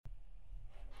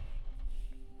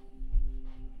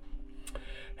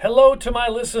Hello to my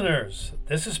listeners.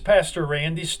 This is Pastor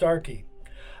Randy Starkey.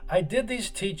 I did these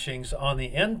teachings on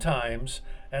the end times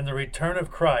and the return of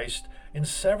Christ in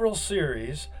several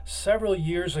series several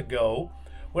years ago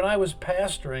when I was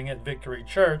pastoring at Victory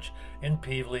Church in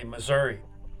Pevely, Missouri.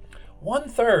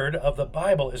 1/3 of the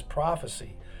Bible is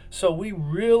prophecy, so we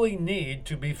really need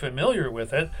to be familiar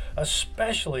with it,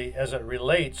 especially as it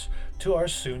relates to our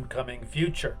soon coming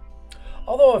future.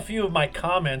 Although a few of my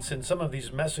comments in some of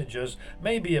these messages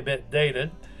may be a bit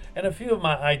dated, and a few of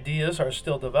my ideas are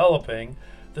still developing,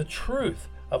 the truth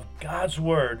of God's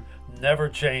Word never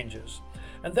changes.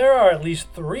 And there are at least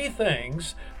 3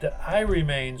 things that I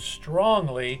remain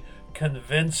strongly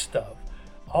convinced of.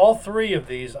 All 3 of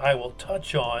these I will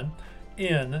touch on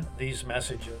in these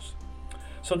messages.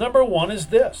 So number 1 is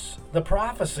this: the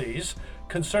prophecies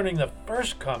concerning the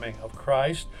first coming of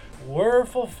Christ were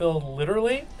fulfilled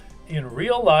literally in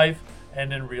real life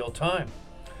and in real time.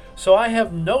 So I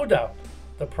have no doubt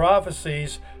the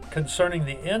prophecies concerning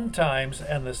the end times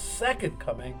and the second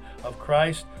coming of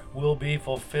Christ will be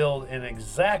fulfilled in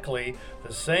exactly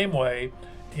the same way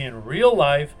in real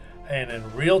life and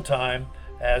in real time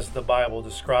as the Bible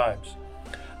describes.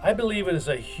 I believe it is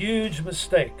a huge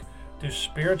mistake to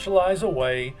spiritualize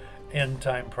away end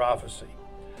time prophecy.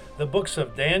 The books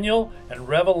of Daniel and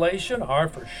Revelation are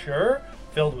for sure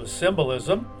filled with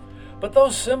symbolism, but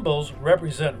those symbols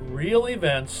represent real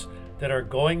events that are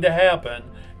going to happen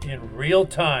in real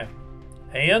time.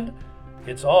 And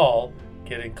it's all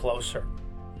getting closer.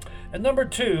 And number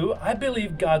 2, I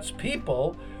believe God's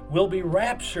people will be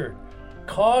raptured,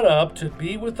 caught up to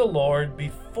be with the Lord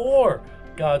before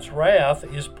God's wrath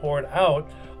is poured out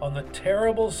on the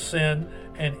terrible sin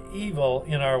and evil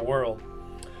in our world.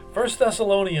 1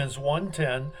 Thessalonians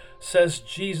 1:10 says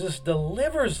Jesus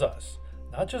delivers us,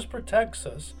 not just protects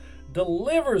us,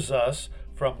 delivers us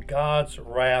from God's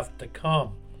wrath to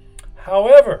come.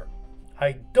 However,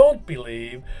 I don't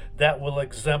believe that will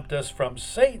exempt us from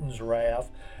Satan's wrath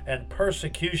and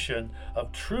persecution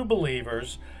of true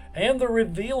believers and the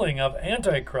revealing of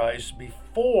Antichrist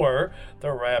before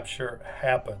the rapture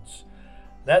happens.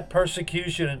 That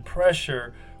persecution and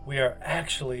pressure we are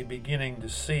actually beginning to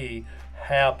see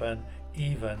happen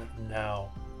even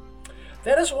now.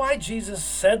 That is why Jesus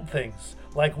said things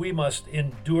like we must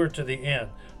endure to the end,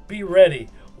 be ready,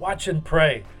 watch and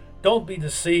pray, don't be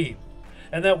deceived,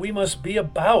 and that we must be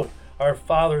about our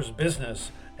Father's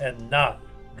business and not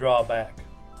draw back.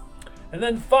 And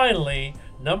then finally,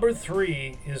 number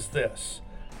 3 is this: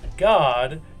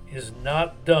 God is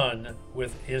not done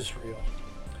with Israel.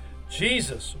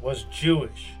 Jesus was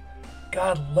Jewish.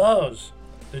 God loves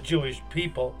the Jewish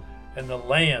people and the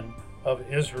land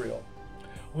of Israel.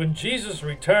 When Jesus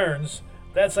returns,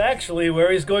 that's actually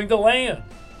where he's going to land,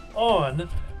 on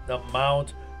the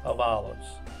Mount of Olives.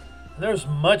 There's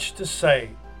much to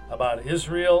say about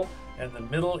Israel and the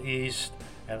Middle East,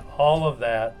 and all of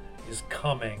that is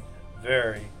coming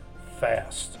very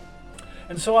fast.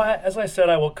 And so, as I said,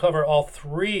 I will cover all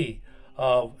 3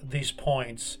 of these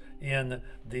points in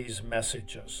these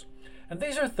messages. And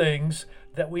these are things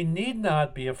that we need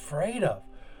not be afraid of.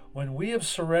 When we have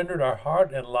surrendered our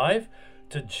heart and life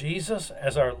to Jesus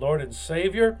as our Lord and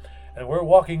Savior, and we're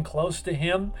walking close to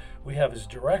Him, we have His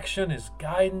direction, His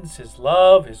guidance, His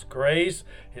love, His grace,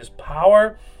 His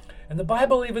power. And the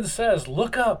Bible even says,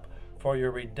 look up, for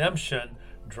your redemption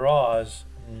draws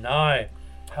nigh.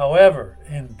 However,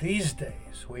 in these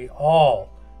days, we all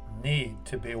need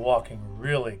to be walking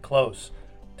really close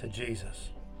to Jesus.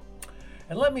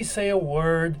 And let me say a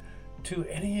word to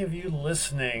any of you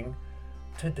listening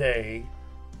today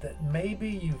that maybe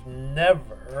you've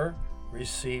never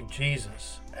received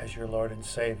Jesus as your Lord and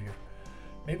Savior.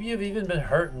 Maybe you've even been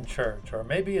hurt in church, or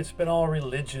maybe it's been all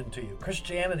religion to you.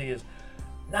 Christianity is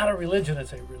not a religion,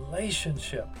 it's a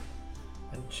relationship.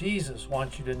 And Jesus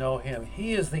wants you to know Him.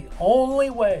 He is the only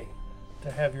way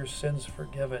to have your sins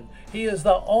forgiven. He is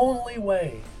the only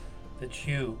way that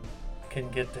you can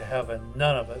get to heaven.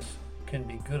 None of us can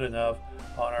be good enough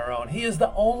on our own. He is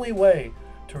the only way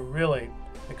to really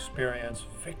experience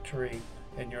victory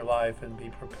in your life and be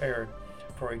prepared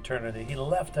for eternity. He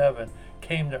left heaven,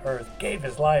 came to earth, gave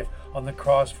His life on the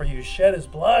cross for you, shed His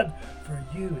blood for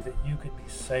you that you could be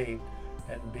saved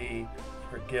and be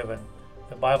forgiven.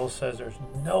 The Bible says there's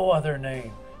no other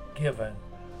name given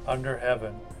under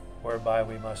heaven whereby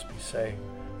we must be saved.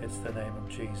 It's the name of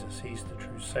Jesus. He's the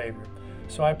true Savior.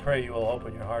 So I pray you will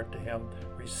open your heart to Him,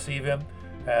 receive Him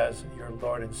as your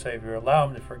Lord and Savior. Allow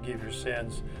Him to forgive your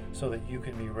sins so that you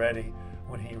can be ready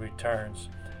when He returns.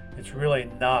 It's really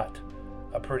not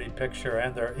a pretty picture,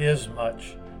 and there is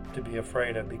much to be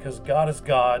afraid of, because God is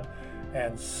God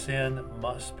and sin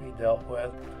must be dealt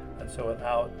with. And so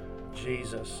without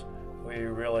Jesus, we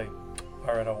really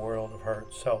are in a world of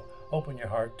hurt. So open your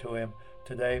heart to him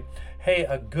today. Hey,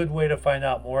 a good way to find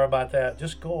out more about that,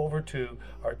 just go over to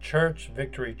our church,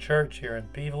 Victory Church here in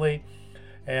Peevely,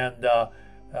 and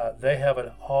they have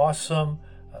an awesome,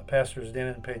 Pastors Dan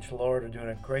and Paige Lord are doing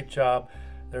a great job.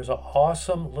 There's an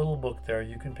awesome little book there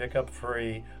you can pick up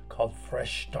free called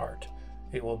Fresh Start.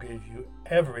 It will give you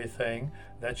everything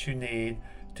that you need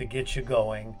to get you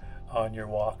going on your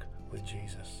walk with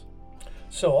Jesus.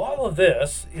 So all of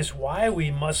this is why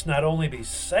we must not only be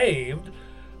saved,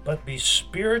 but be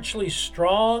spiritually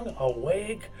strong,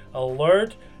 awake,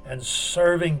 alert, and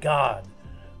serving God.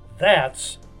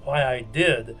 That's why I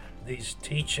did these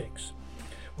teachings.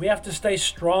 We have to stay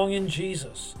strong in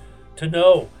Jesus to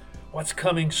know what's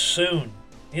coming soon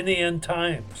in the end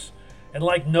times. And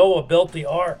like Noah built the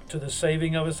ark to the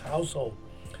saving of his household,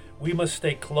 we must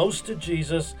stay close to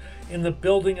Jesus in the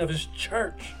building of his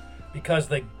church, because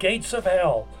the gates of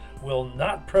hell will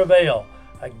not prevail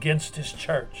against his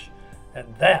church.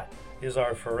 And that is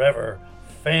our forever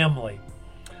family.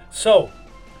 So,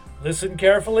 listen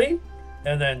carefully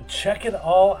and then check it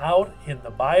all out in the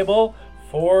Bible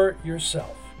for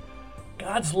yourself.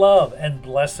 God's love and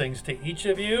blessings to each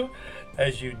of you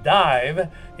as you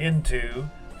dive into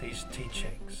these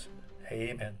teachings.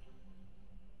 Amen.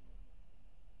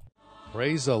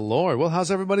 Praise the Lord. Well,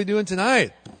 how's everybody doing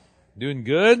tonight? Doing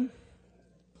good?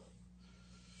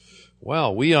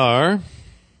 Well, we are.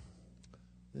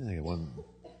 I got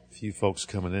few folks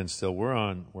coming in still. We're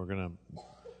going to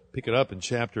pick it up in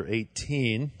chapter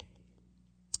 18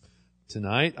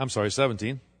 tonight.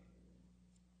 17.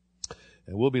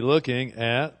 And we'll be looking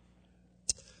at,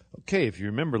 if you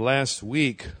remember last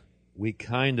week, we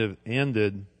kind of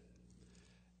ended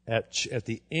at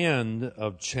the end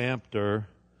of chapter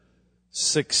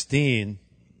 16,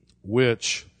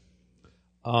 which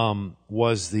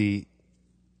was the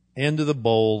end of the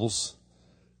bowls,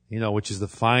 which is the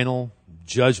final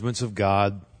judgments of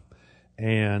God.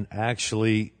 And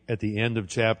actually, at the end of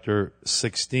chapter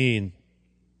 16,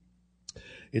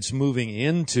 it's moving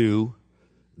into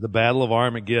the Battle of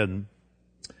Armageddon.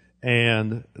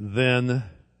 And then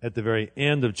at the very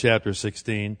end of chapter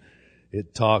 16,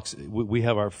 we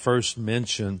have our first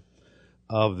mention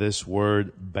of this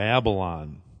word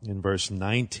Babylon in verse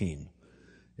 19.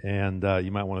 And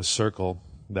you might want to circle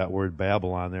that word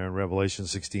Babylon there in Revelation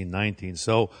 16:19.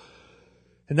 So,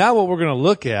 and now what we're going to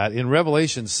look at in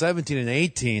Revelation 17 and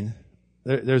 18,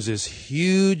 there's this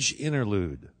huge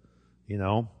interlude,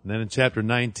 And then in chapter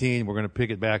 19, we're going to pick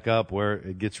it back up where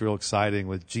it gets real exciting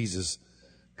with Jesus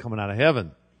coming out of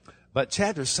heaven. But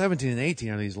chapters 17 and 18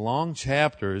 are these long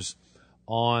chapters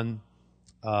on,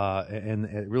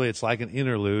 and really it's like an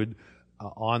interlude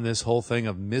on this whole thing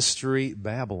of Mystery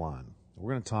Babylon.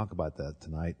 We're going to talk about that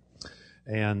tonight.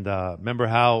 And remember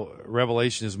how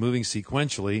Revelation is moving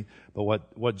sequentially, but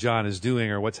what John is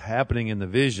doing, or what's happening in the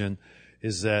vision,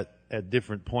 is that at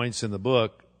different points in the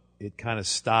book, it kind of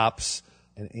stops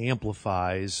and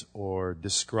amplifies or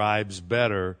describes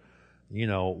better,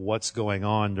 what's going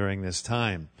on during this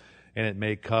time. And it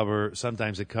may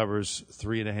sometimes it covers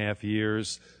 3.5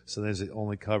 years, sometimes it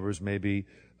only covers maybe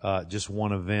just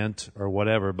one event or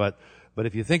whatever. But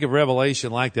if you think of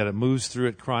Revelation like that, it moves through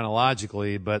it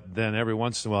chronologically, but then every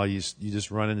once in a while you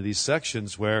just run into these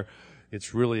sections where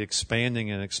it's really expanding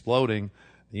and exploding,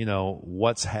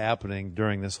 what's happening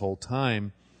during this whole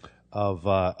time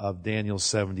of Daniel's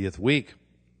 70th week.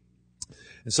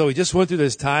 And so we just went through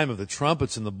this time of the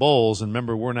trumpets and the bowls, and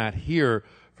remember, we're not here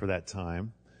for that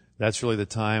time. That's really the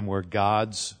time where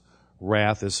God's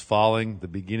wrath is falling. The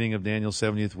beginning of Daniel's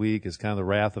 70th week is kind of the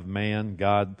wrath of man.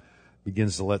 God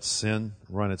begins to let sin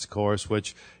run its course,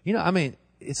 which,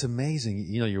 it's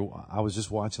amazing. I was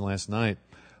just watching last night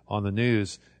on the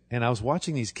news, and I was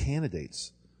watching these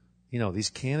candidates, these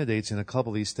candidates in a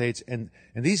couple of these states, and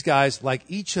these guys, like,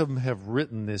 each of them have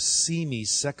written this See Me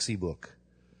Sexy book.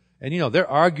 And, they're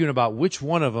arguing about which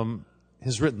one of them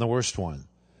has written the worst one,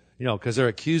 because they're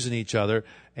accusing each other.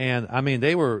 And,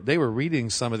 they were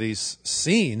reading some of these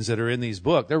scenes that are in these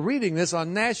books. They're reading this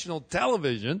on national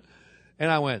television. And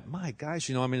I went, my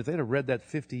gosh, if they'd have read that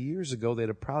 50 years ago, they'd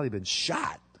have probably been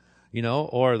shot,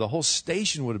 or the whole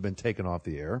station would have been taken off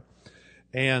the air.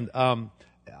 And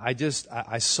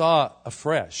I saw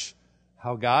afresh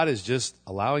how God is just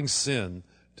allowing sin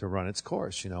to run its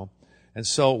course, And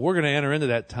so we're going to enter into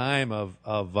that time of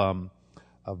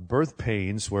birth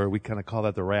pains, where we kind of call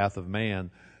that the wrath of man.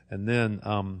 And then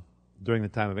during the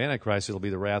time of Antichrist, it'll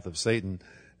be the wrath of Satan.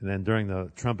 And then during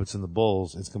the trumpets and the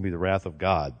bowls, it's going to be the wrath of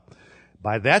God.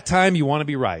 by that time you want to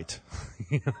be right.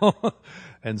 You know?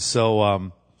 And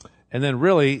so, and then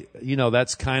really,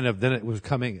 that's kind of, then it was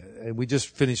coming, and we just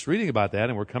finished reading about that,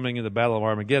 and we're coming into the Battle of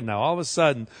Armageddon. Now, all of a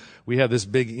sudden, we have this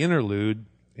big interlude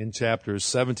in chapters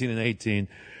 17 and 18,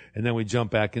 and then we jump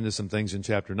back into some things in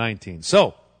chapter 19.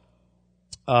 So,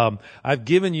 I've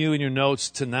given you in your notes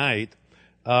tonight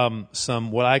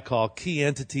some what I call key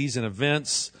entities and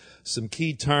events, some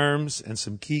key terms, and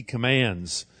some key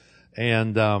commands,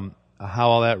 and how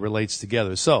all that relates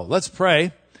together. So, let's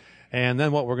pray, and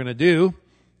then what we're going to do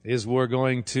is we're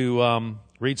going to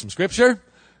read some scripture,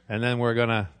 and then we're going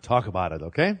to talk about it,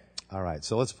 okay? All right,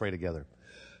 so let's pray together.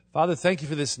 Father, thank you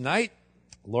for this night.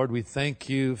 Lord, we thank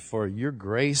you for your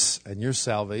grace and your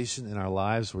salvation in our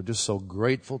lives. We're just so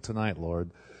grateful tonight,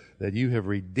 Lord, that you have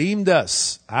redeemed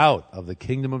us out of the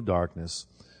kingdom of darkness,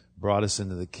 brought us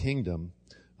into the kingdom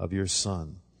of your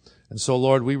Son. And so,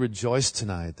 Lord, we rejoice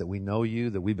tonight that we know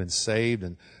you, that we've been saved,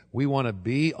 and we want to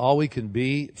be all we can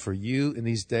be for you in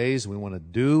these days. We want to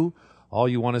do all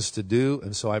you want us to do.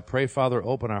 And so I pray, Father,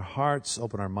 open our hearts,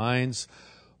 open our minds,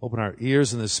 open our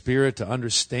ears in the Spirit to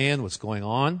understand what's going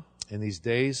on in these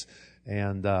days,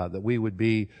 and that we would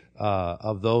be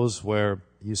of those where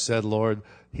you said, Lord,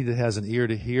 he that has an ear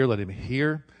to hear, let him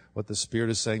hear what the Spirit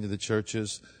is saying to the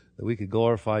churches, that we could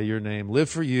glorify your name, live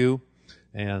for you,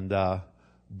 and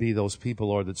be those people,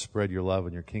 Lord, that spread your love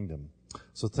and your kingdom.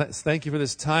 So thank you for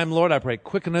this time, Lord. I pray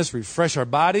quicken us, refresh our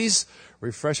bodies,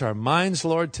 refresh our minds,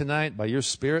 Lord, tonight by your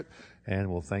Spirit, and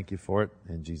we'll thank you for it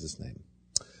in Jesus' name.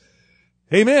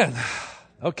 Amen.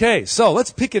 Okay, so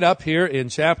let's pick it up here in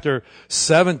chapter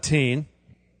 17.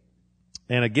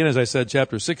 And again, as I said,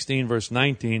 chapter 16, verse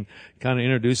 19 kind of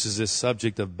introduces this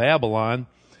subject of Babylon,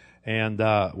 and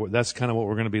that's kind of what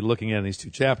we're going to be looking at in these two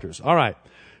chapters. All right.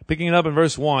 Picking it up in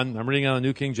verse 1, I'm reading out the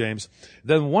New King James.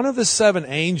 Then one of the 7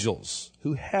 angels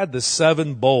who had the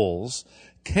 7 bowls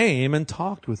came and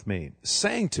talked with me,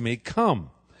 saying to me, Come,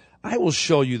 I will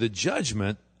show you the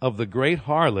judgment of the great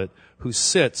harlot who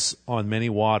sits on many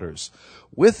waters,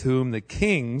 with whom the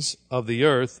kings of the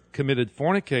earth committed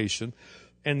fornication,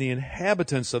 and the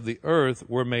inhabitants of the earth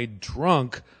were made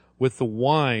drunk with the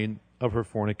wine of her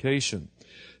fornication.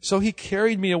 So he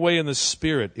carried me away in the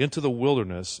spirit into the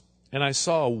wilderness, and I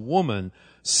saw a woman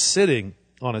sitting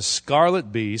on a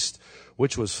scarlet beast,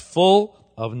 which was full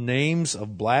of names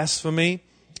of blasphemy,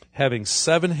 having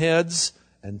 7 heads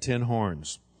and 10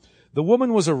 horns. The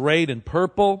woman was arrayed in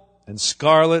purple and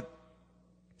scarlet,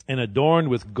 and adorned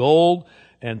with gold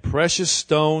and precious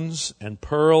stones and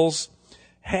pearls,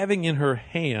 having in her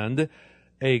hand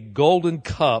a golden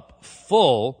cup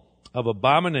full of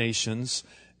abominations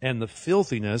and the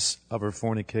filthiness of her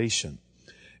fornication.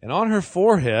 And on her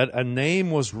forehead a name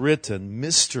was written,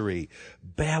 Mystery,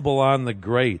 Babylon the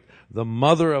Great, the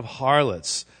mother of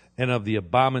harlots and of the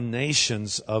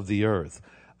abominations of the earth.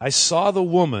 I saw the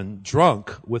woman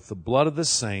drunk with the blood of the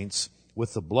saints,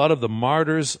 with the blood of the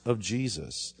martyrs of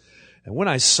Jesus. And when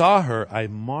I saw her, I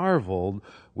marveled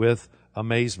with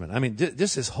amazement. I mean,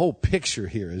 just this whole picture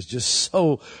here is just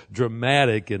so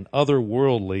dramatic and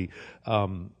otherworldly.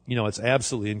 It's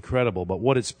absolutely incredible. But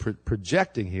what it's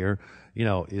projecting here,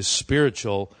 is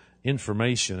spiritual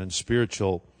information and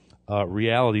spiritual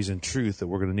realities and truth that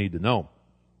we're going to need to know.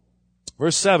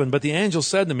 Verse 7, but the angel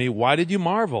said to me, why did you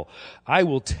marvel? I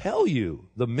will tell you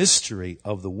the mystery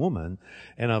of the woman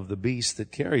and of the beast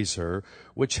that carries her,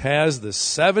 which has the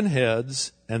 7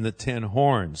 heads and the 10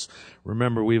 horns.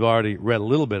 Remember, we've already read a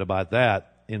little bit about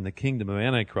that in the kingdom of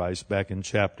Antichrist back in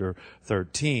chapter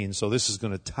 13. So this is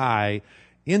going to tie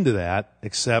into that,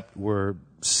 except we're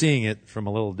seeing it from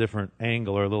a little different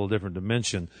angle or a little different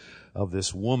dimension of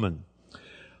this woman.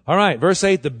 All right, verse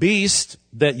 8, the beast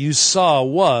that you saw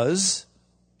was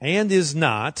and is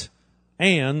not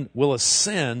and will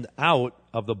ascend out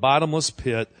of the bottomless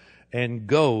pit and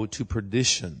go to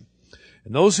perdition.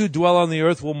 And those who dwell on the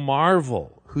earth will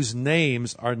marvel, whose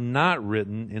names are not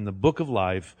written in the book of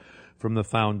life from the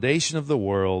foundation of the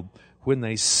world, when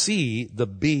they see the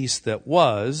beast that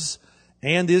was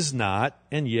and is not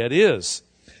and yet is.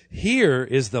 Here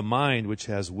is the mind which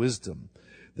has wisdom.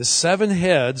 The 7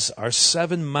 heads are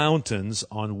 7 mountains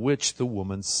on which the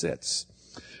woman sits.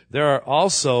 There are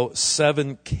also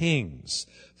 7 kings.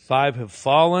 5 have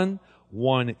fallen,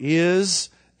 1 is,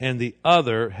 and the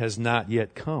other has not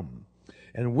yet come.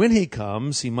 And when he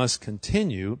comes, he must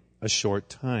continue a short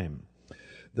time.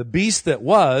 The beast that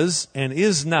was and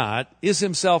is not is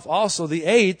himself also the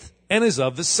 8th and is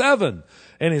of the 7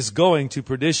 and is going to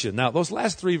perdition. Now, those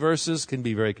last 3 verses can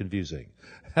be very confusing.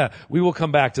 We will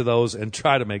come back to those and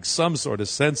try to make some sort of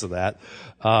sense of that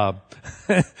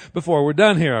before we're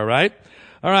done here, all right?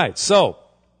 All right, so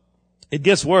It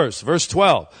gets worse. Verse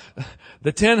 12.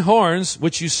 The 10 horns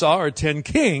which you saw are 10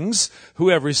 kings who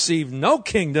have received no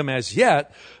kingdom as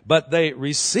yet, but they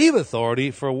receive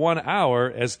authority for 1 hour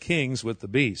as kings with the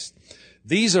beast.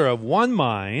 These are of one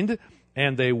mind,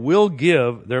 and they will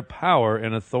give their power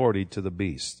and authority to the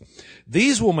beast.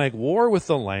 These will make war with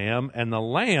the Lamb, and the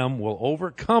Lamb will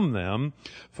overcome them,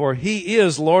 for he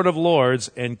is Lord of lords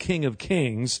and King of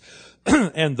kings,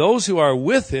 and those who are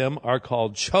with him are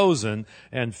called chosen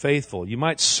and faithful. You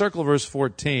might circle verse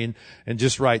 14 and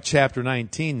just write chapter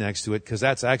 19 next to it, because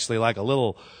that's actually like a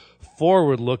little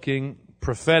forward-looking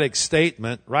prophetic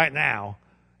statement right now,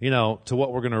 to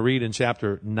what we're going to read in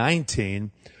chapter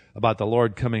 19 about the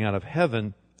Lord coming out of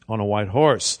heaven on a white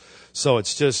horse. So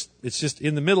it's just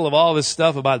in the middle of all this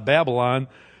stuff about Babylon,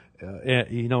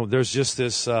 there's just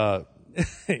this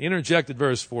interjected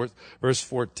verse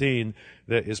 14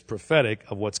 that is prophetic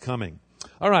of what's coming.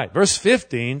 All right, verse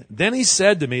 15, then he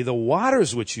said to me, the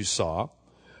waters which you saw,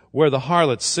 where the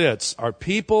harlot sits, are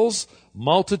peoples,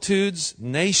 multitudes,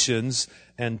 nations,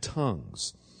 and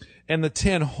tongues. And the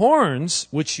 10 horns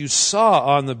which you saw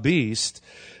on the beast,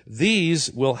 these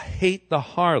will hate the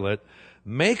harlot,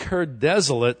 make her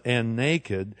desolate and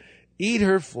naked, eat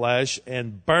her flesh,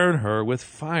 and burn her with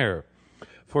fire.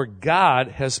 For God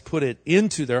has put it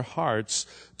into their hearts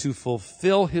to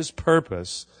fulfill his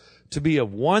purpose, to be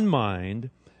of one mind,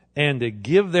 and to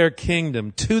give their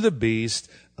kingdom to the beast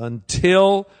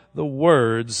until the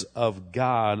words of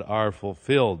God are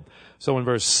fulfilled. So in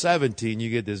verse 17, you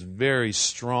get this very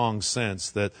strong sense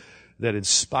that in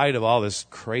spite of all this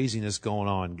craziness going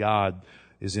on, God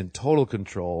is in total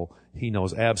control. He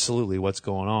knows absolutely what's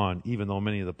going on, even though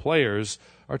many of the players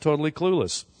are totally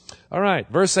clueless. All right,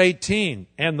 verse 18,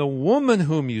 and the woman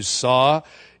whom you saw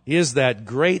is that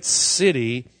great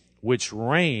city which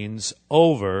reigns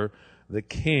over the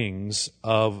kings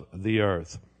of the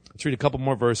earth. Let's read a couple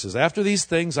more verses. After these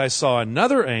things, I saw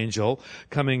another angel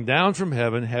coming down from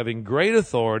heaven, having great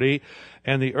authority,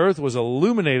 and the earth was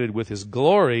illuminated with his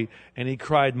glory, and he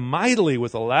cried mightily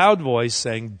with a loud voice,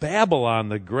 saying, Babylon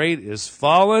the great is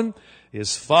fallen,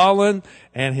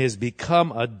 and has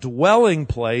become a dwelling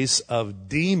place of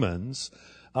demons,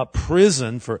 a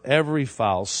prison for every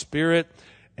foul spirit,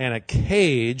 and a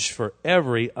cage for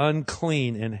every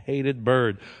unclean and hated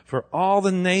bird. For all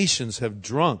the nations have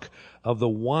drunk of the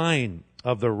wine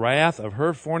of the wrath of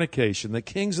her fornication. The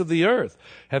kings of the earth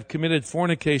have committed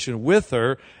fornication with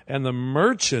her, and the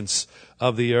merchants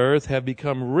of the earth have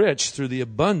become rich through the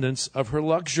abundance of her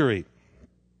luxury.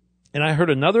 And I heard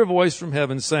another voice from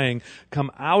heaven saying,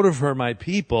 Come out of her, my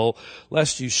people,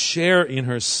 lest you share in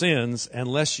her sins, and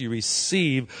lest you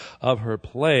receive of her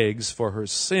plagues, for her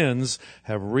sins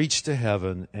have reached to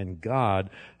heaven, and God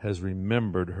has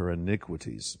remembered her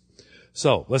iniquities.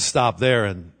 So let's stop there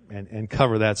and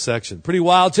cover that section. Pretty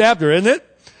wild chapter, isn't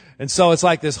it? And so it's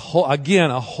like this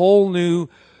a whole new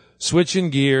switching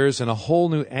gears and a whole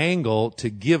new angle to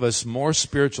give us more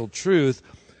spiritual truth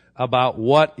about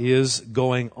what is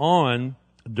going on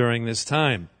during this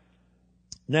time.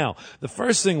 Now, the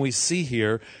first thing we see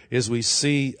here is we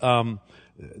see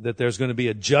that there's going to be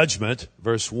a judgment,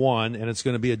 verse 1, and it's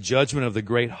going to be a judgment of the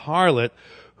great harlot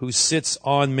who sits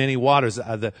on many waters.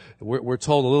 We're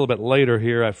told a little bit later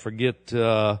here, I forget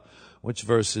which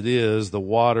verse it is, the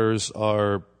waters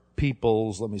are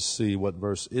peoples. Let me see, what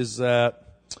verse is that?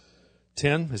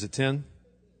 10? Is it 10?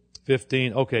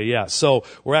 15. Okay, yeah. So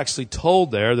we're actually told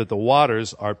there that the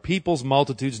waters are peoples,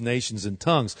 multitudes, nations, and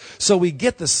tongues. So we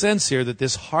get the sense here that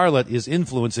this harlot is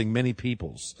influencing many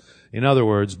peoples. In other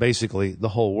words, basically the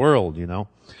whole world,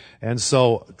 And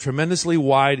so tremendously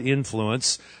wide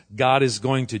influence. God is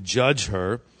going to judge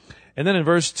her. And then in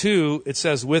verse 2, it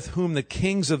says, with whom the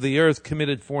kings of the earth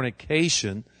committed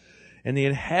fornication, and the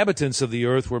inhabitants of the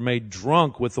earth were made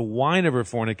drunk with the wine of her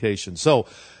fornication. So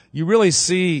you really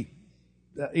see,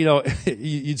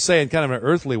 you'd say in kind of an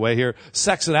earthly way here,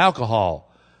 sex and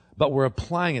alcohol, but we're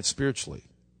applying it spiritually.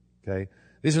 Okay?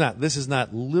 This is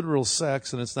not literal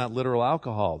sex, and it's not literal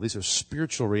alcohol. These are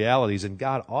spiritual realities, and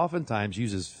God oftentimes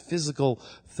uses physical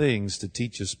things to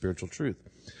teach us spiritual truth.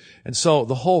 And so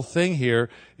the whole thing here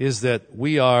is that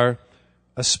we are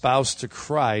espoused to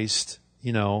Christ,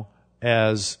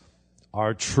 as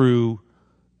our true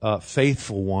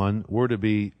faithful one. We're to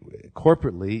be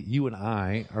corporately, you and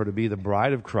I are to be the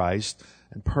bride of Christ,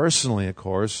 and personally, of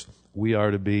course, we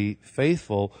are to be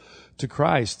faithful to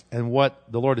Christ. And what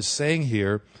the Lord is saying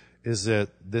here is that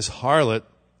this harlot,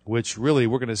 which really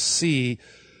we're going to see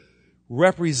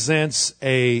represents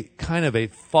a kind of a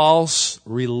false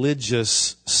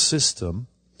religious system,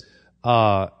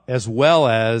 as well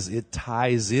as it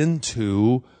ties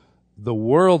into the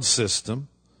world system,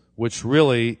 which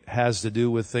really has to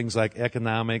do with things like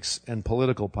economics and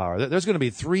political power. There's going to be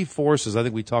three forces, I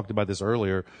think we talked about this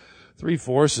earlier, three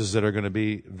forces that are going to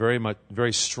be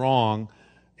very strong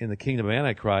in the kingdom of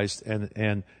Antichrist,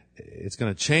 and it's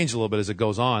going to change a little bit as it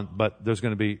goes on, but there's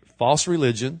going to be false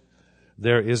religion,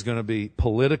 there is going to be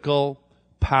political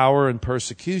power and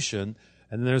persecution,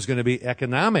 and then there's going to be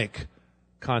economic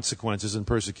consequences and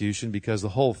persecution, because the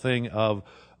whole thing of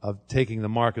taking the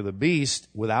mark of the beast,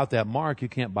 without that mark, you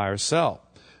can't buy or sell.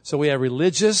 So we have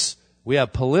religious, we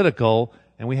have political,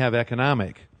 and we have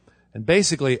economic. And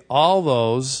basically, all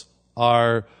those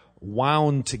are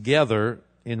wound together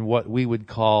in what we would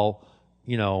call,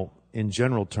 in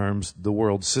general terms, the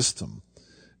world system.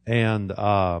 And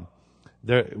at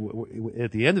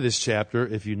the end of this chapter,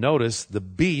 if you notice, the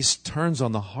beast turns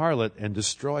on the harlot and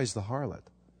destroys the harlot.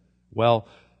 Well,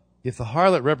 if the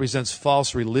harlot represents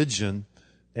false religion,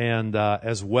 and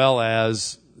as well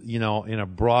as, in a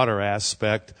broader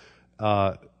aspect,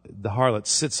 the harlot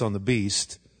sits on the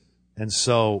beast. And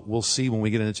so we'll see when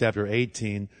we get into chapter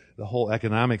 18, the whole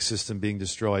economic system being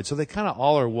destroyed. So they kind of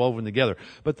all are woven together.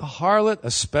 But the harlot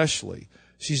especially,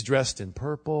 she's dressed in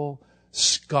purple,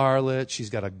 scarlet, she's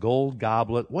got a gold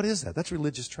goblet. What is that? That's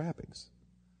religious trappings.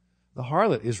 The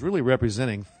harlot is really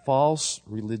representing false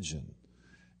religion.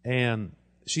 And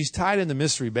she's tied into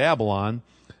Mystery Babylon.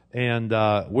 And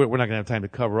we're not going to have time to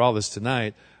cover all this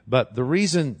tonight. But the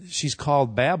reason she's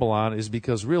called Babylon is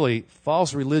because really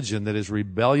false religion that is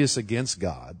rebellious against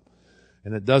God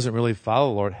and that doesn't really follow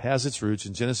the Lord has its roots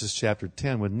in Genesis chapter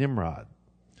 10 with Nimrod.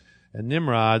 And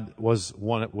Nimrod was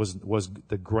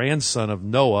the grandson of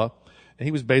Noah, and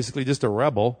he was basically just a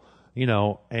rebel,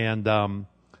 and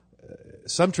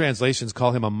some translations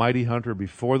call him a mighty hunter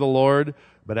before the Lord,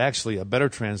 but actually a better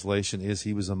translation is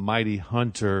he was a mighty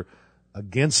hunter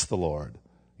against the Lord.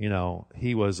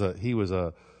 He was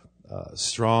a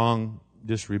strong,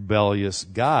 just rebellious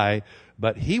guy,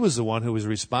 but he was the one who was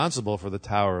responsible for the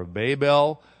Tower of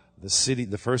Babel,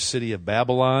 the first city of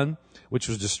Babylon, which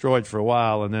was destroyed for a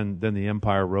while, and then the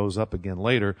empire rose up again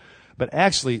later. But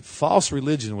actually, false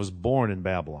religion was born in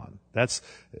Babylon. That's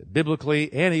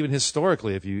biblically and even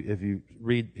historically. If you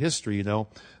read history,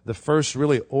 the first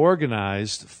really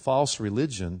organized false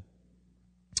religion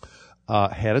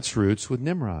had its roots with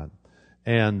Nimrod.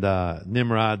 And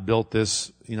Nimrod built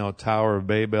this, Tower of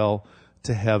Babel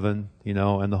to heaven,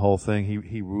 and the whole thing.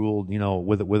 He ruled,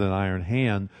 with an iron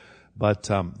hand. But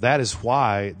that is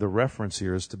why the reference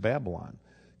here is to Babylon.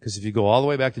 Because if you go all the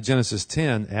way back to Genesis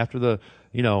 10, after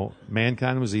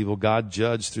mankind was evil, God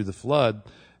judged through the flood,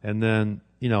 and then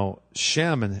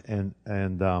Shem and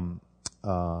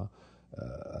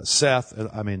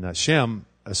Shem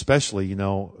especially,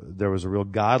 there was a real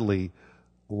godly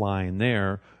line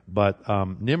there. But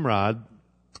Nimrod,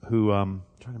 who I'm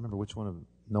trying to remember which one of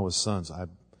Noah's sons, I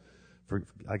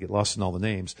get lost in all the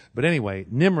names. But anyway,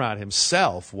 Nimrod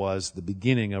himself was the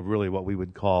beginning of really what we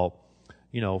would call,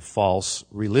 false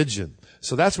religion.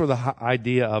 So that's where the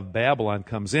idea of Babylon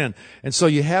comes in. And so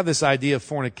you have this idea of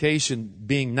fornication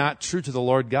being not true to the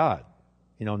Lord God,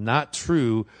 not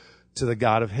true to the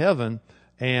God of heaven.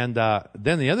 And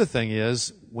then the other thing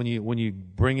is, when you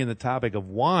bring in the topic of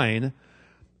wine,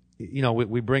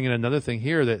 we bring in another thing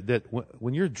here that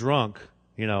when you're drunk,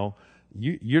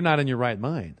 you're not in your right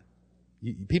mind.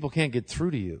 People can't get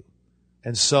through to you.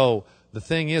 And so the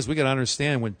thing is, we got to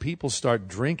understand, when people start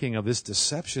drinking of this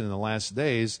deception in the last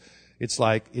days, it's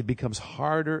like it becomes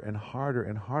harder and harder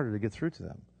and harder to get through to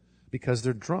them because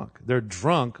they're drunk. They're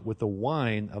drunk with the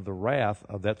wine of the wrath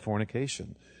of that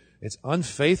fornication. It's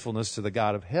unfaithfulness to the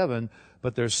God of heaven,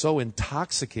 but they're so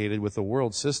intoxicated with the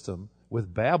world system,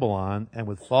 with Babylon, and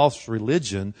with false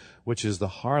religion, which is the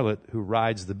harlot who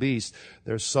rides the beast.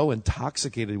 They're so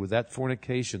intoxicated with that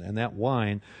fornication and that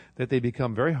wine that they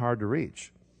become very hard to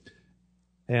reach.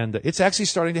 And it's actually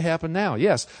starting to happen now.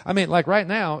 Yes. Like right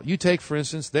now, you take, for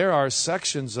instance, there are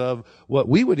sections of what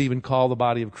we would even call the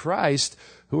body of Christ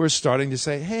who are starting to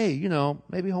say, hey,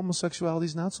 maybe homosexuality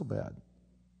is not so bad.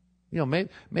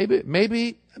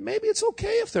 Maybe it's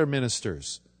okay if they're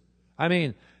ministers.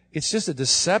 It's just a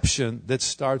deception that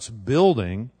starts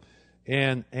building,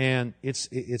 and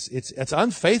it's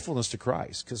unfaithfulness to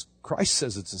Christ, because Christ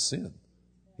says it's a sin.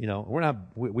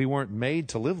 We weren't made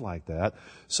to live like that.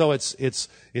 So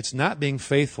it's not being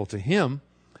faithful to Him.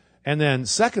 And then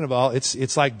second of all,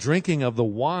 it's like drinking of the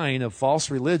wine of false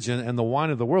religion and the wine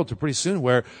of the world, to pretty soon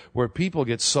where people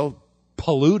get so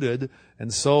polluted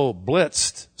and so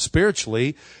blitzed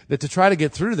spiritually that to try to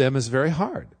get through to them is very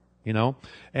hard.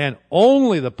 And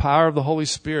only the power of the Holy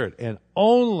Spirit and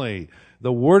only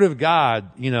the Word of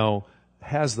God,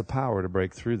 has the power to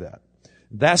break through that.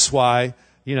 That's why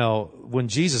when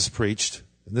Jesus preached,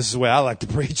 and this is the way I like to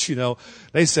preach,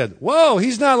 they said, whoa,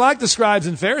 he's not like the scribes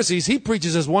and Pharisees. He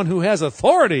preaches as one who has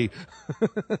authority.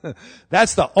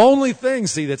 That's the only thing,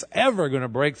 that's ever going to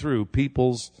break through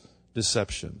people's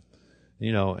deception.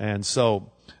 And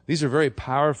so these are very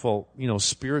powerful,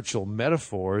 spiritual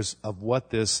metaphors of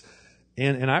what this,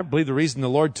 and I believe the reason the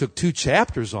Lord took 2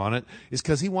 chapters on it is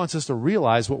because he wants us to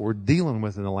realize what we're dealing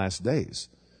with in the last days.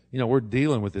 We're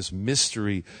dealing with this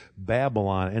mystery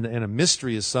Babylon, and a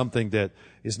mystery is something that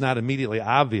is not immediately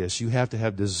obvious. You have to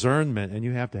have discernment and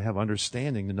you have to have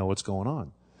understanding to know what's going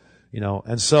on.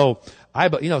 And so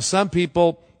some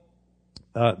people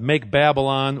make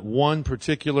Babylon one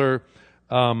particular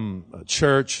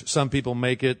church. Some people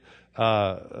make it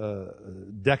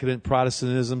decadent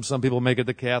Protestantism. Some people make it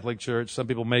the Catholic Church. Some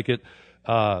people make it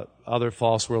other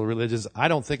false world religions. I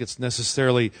don't think it's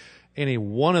necessarily any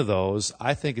one of those.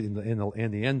 I think in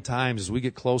the end times, as we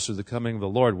get closer to the coming of the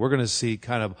Lord, we're going to see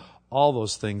kind of all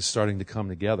those things starting to come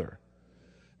together.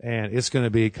 And it's going to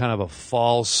be kind of a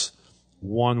false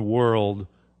one world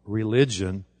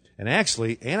religion. And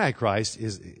actually, Antichrist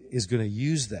is going to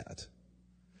use that.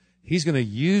 He's going to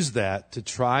use that to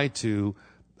try to,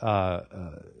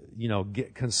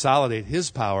 consolidate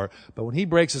his power. But when he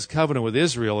breaks his covenant with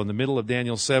Israel in the middle of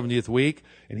Daniel's 70th week,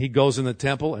 and he goes in the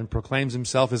temple and proclaims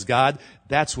himself as God,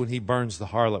 that's when he burns the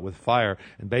harlot with fire.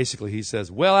 And basically he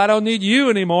says, well, I don't need you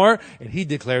anymore. And he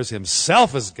declares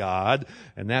himself as God.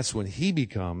 And that's when he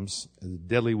becomes a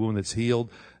deadly wound that's healed,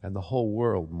 and the whole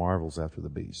world marvels after the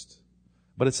beast.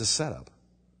 But it's a setup.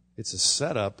 It's a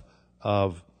setup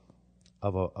of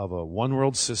a one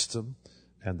world system,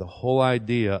 and the whole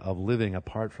idea of living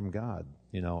apart from God,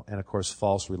 and of course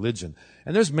false religion.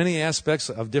 And there's many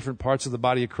aspects of different parts of the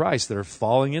body of Christ that are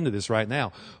falling into this right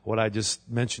now. What I just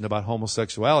mentioned about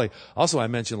homosexuality. Also, I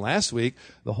mentioned last week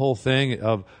the whole thing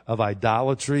of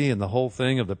idolatry, and the whole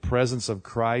thing of the presence of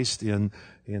Christ in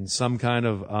some kind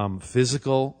of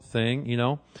physical thing,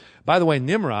 By the way,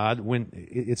 Nimrod,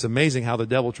 it's amazing how the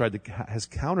devil has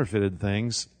counterfeited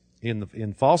things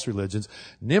in false religions.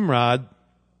 Nimrod,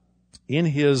 in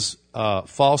his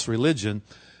false religion,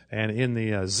 and in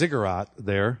the ziggurat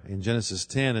there in Genesis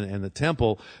 10 and the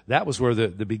temple, that was where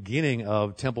the beginning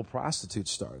of temple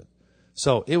prostitutes started.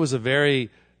 So it was a very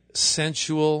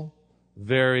sensual,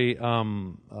 very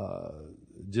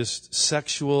just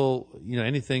sexual,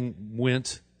 anything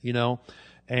went,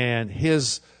 and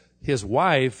his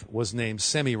wife was named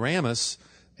Semiramis,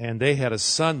 and they had a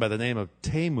son by the name of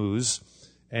Tammuz,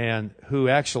 and who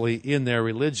actually in their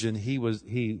religion he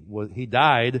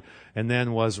died and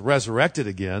then was resurrected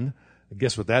again.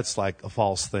 Guess what that's like a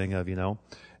false thing of,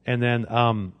 And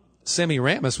then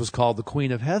Semiramis was called the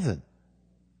Queen of Heaven.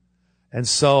 And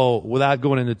so, without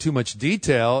going into too much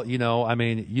detail, you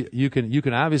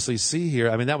can obviously see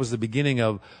here. That was the beginning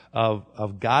of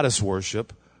goddess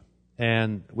worship,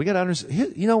 and we got to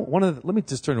understand. Let me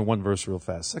just turn to one verse real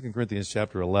fast. 2 Corinthians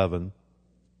chapter 11.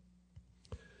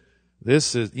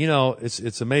 This is,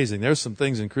 it's amazing. There's some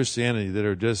things in Christianity that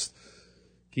are just,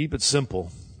 keep it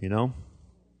simple,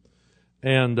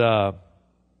 And 2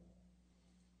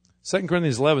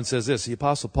 Corinthians 11 says this, the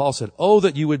Apostle Paul said, "Oh,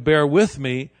 that you would bear with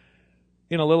me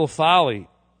in a little folly.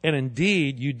 And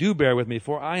indeed, you do bear with me,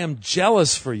 for I am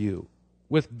jealous for you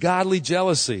with godly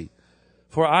jealousy.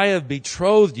 For I have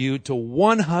betrothed you to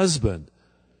one husband,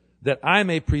 that I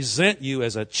may present you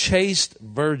as a chaste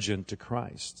virgin to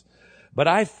Christ. But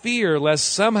I fear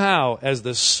lest somehow, as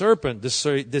the serpent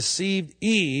deceived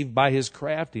Eve by his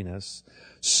craftiness,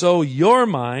 so your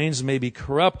minds may be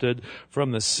corrupted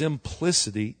from the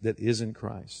simplicity that is in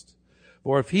Christ.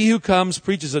 For if he who comes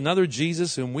preaches another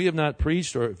Jesus whom we have not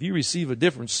preached, or if you receive a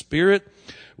different spirit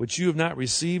which you have not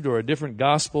received, or a different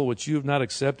gospel which you have not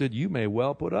accepted, you may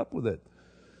well put up with it."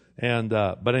 And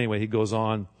but anyway, he goes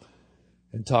on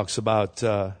and talks about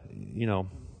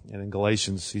and in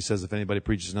Galatians, he says, if anybody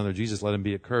preaches another Jesus, let him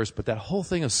be accursed. But that whole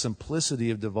thing of simplicity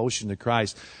of devotion to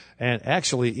Christ. And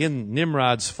actually, in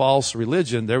Nimrod's false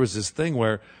religion, there was this thing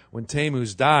where when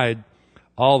Tammuz died,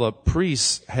 all the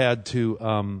priests had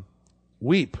to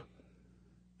weep.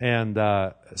 And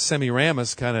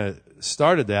Semiramis kind of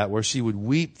started that, where she would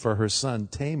weep for her son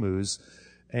Tammuz.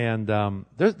 And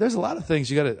there's a lot of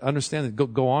things you got to understand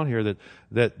that go on here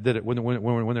that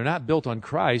when they're not built on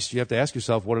Christ, you have to ask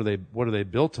yourself, what are they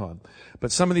built on?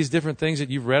 But some of these different things that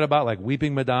you've read about, like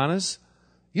weeping Madonnas,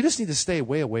 you just need to stay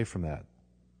way away from that.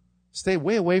 Stay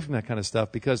way away from that kind of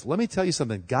stuff, because let me tell you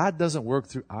something. God doesn't work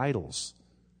through idols.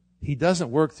 He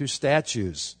doesn't work through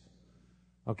statues.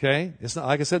 Okay? It's not,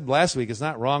 like I said last week, it's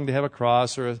not wrong to have a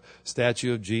cross or a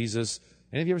statue of Jesus.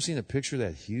 Any of you ever seen a picture of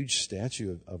that huge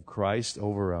statue of Christ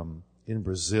over in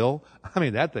Brazil. I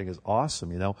mean, that thing is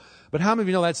awesome, you know. But how many of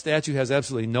you know that statue has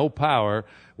absolutely no power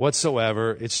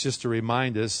whatsoever? It's just to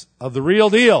remind us of the real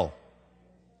deal.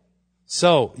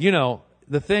 So, you know,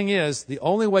 the thing is, the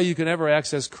only way you can ever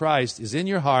access Christ is in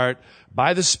your heart,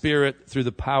 by the Spirit, through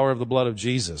the power of the blood of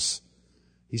Jesus.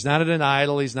 He's not in an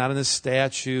idol, he's not in a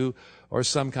statue, or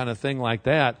some kind of thing like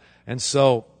that. And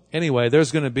so, anyway,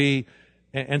 there's going to be,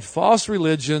 and false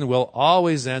religion will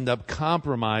always end up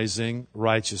compromising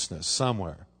righteousness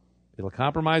somewhere. It'll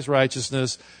compromise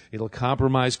righteousness, it'll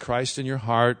compromise Christ in your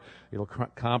heart, it'll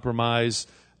compromise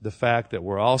the fact that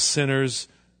we're all sinners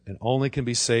and only can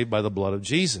be saved by the blood of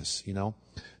Jesus, you know.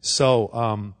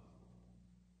 So,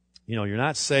 you know, you're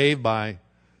not saved by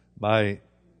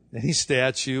any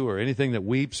statue or anything that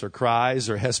weeps or cries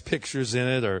or has pictures in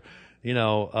it, or,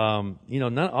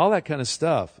 all that kind of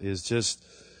stuff is just,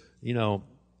 you know,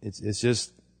 it's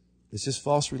just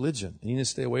false religion. You need to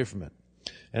stay away from it.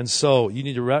 And so you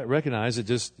need to recognize it,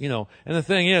 just, you know, and the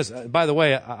thing is, by the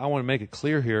way, I want to make it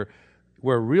clear here,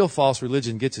 where real false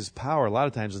religion gets its power a lot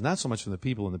of times is not so much from the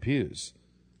people in the pews.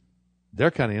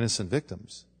 They're kind of innocent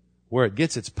victims. Where it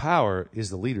gets its power is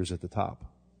the leaders at the top.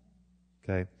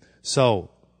 Okay?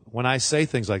 So, when I say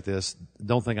things like this,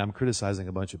 don't think I'm criticizing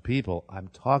a bunch of people. I'm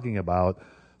talking about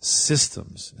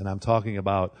systems, and I'm talking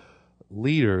about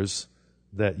leaders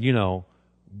that, you know,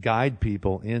 guide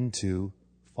people into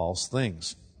false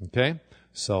things. Okay?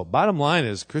 So, bottom line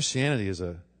is, Christianity is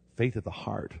a faith at the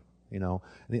heart. You know,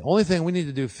 and the only thing we need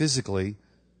to do physically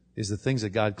is the things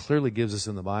that God clearly gives us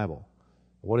in the Bible.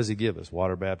 What does He give us?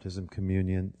 Water baptism,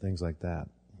 communion, things like that.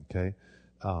 Okay,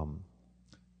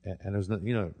 and there's no,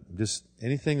 you know, just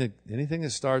anything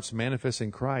that starts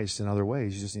manifesting Christ in other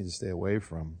ways, you just need to stay away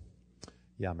from.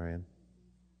 Yeah, Marianne.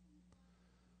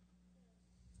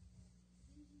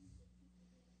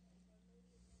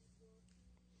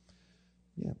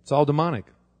 Yeah, it's all demonic.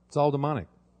 It's all demonic.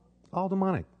 All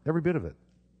demonic. Every bit of it.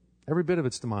 Every bit of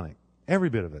it's demonic. Every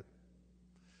bit of it.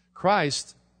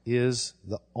 Christ is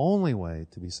the only way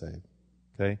to be saved.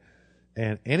 Okay?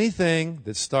 And anything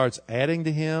that starts adding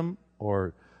to Him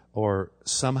or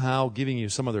somehow giving you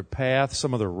some other path,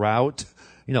 some other route,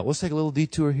 you know, let's take a little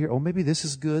detour here. Oh, maybe this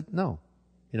is good. No.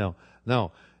 You know,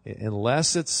 no.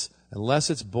 Unless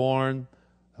it's born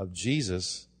of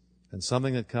Jesus and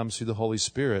something that comes through the Holy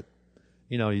Spirit,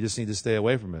 you know, you just need to stay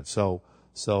away from it. So,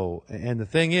 and the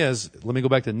thing is, let me go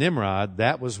back to Nimrod.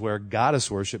 That was where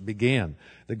goddess worship began.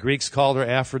 The Greeks called her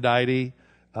Aphrodite,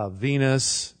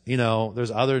 Venus. You know,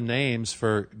 there's other names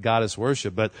for goddess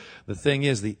worship. But the thing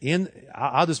is,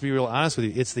 I'll just be real honest with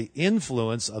you. It's the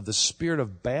influence of the spirit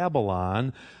of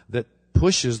Babylon that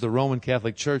pushes the Roman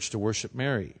Catholic Church to worship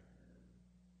Mary.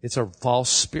 It's a false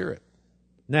spirit.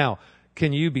 Now,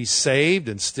 can you be saved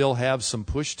and still have some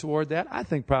push toward that? I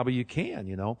think probably you can,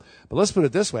 you know. But let's put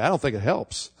it this way. I don't think it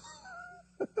helps.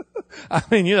 I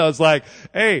mean, you know, it's like,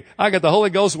 hey, I got the Holy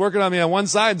Ghost working on me on one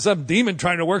side and some demon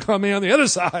trying to work on me on the other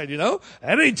side, you know.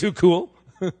 That ain't too cool.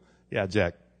 Yeah,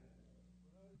 Jack.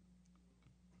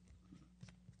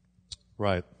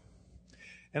 Right.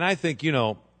 And I think, you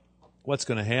know, what's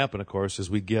going to happen, of course, as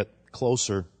we get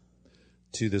closer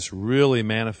to this really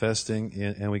manifesting,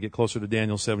 and we get closer to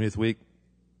Daniel's 70th week,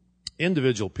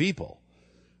 individual people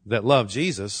that love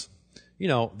Jesus, you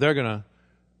know, they're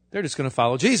just gonna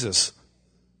follow Jesus,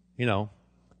 you know.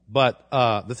 But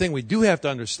the thing we do have to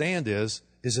understand is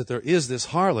that there is this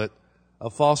harlot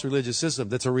of false religious system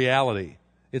that's a reality.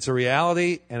 It's a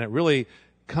reality, and it really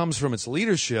comes from its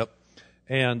leadership,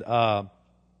 and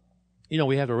you know,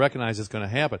 we have to recognize it's going to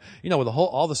happen. You know, with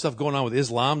all the stuff going on with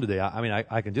Islam today, I mean,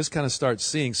 I can just kind of start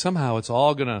seeing somehow it's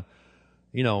all going to,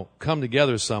 you know, come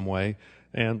together some way.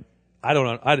 And I don't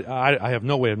know, I have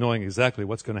no way of knowing exactly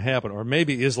what's going to happen. Or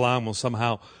maybe Islam will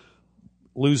somehow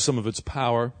lose some of its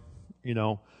power, you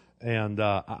know, and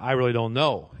I really don't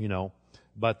know, you know.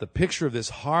 But the picture of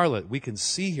this harlot, we can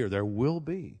see here, there will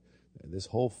be this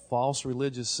whole false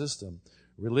religious system.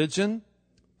 Religion,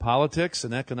 politics,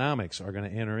 and economics are going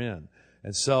to enter in.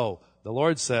 And so the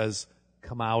Lord says,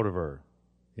 come out of her.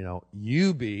 You know,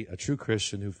 you be a true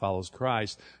Christian who follows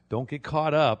Christ. Don't get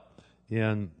caught up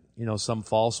in, you know, some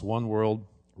false one world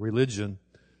religion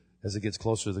as it gets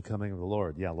closer to the coming of the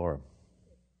Lord. Yeah, Laura.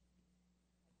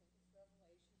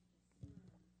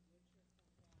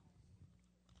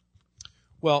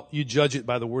 Well, you judge it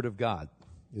by the Word of God,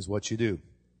 is what you do.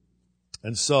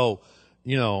 And so,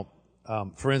 you know,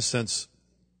 for instance,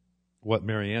 what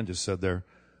Mary Ann just said there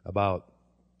about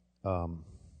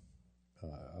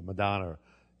Madonna,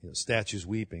 you know, statues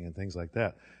weeping and things like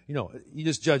that. You know, you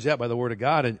just judge that by the Word of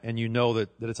God, and you know that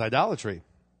it's idolatry.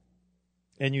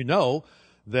 And you know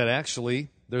that actually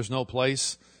there's no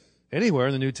place anywhere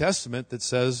in the New Testament that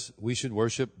says we should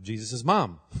worship Jesus'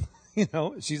 mom.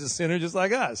 She's a sinner just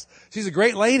like us. She's a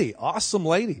great lady, awesome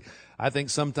lady. I think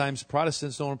sometimes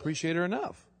Protestants don't appreciate her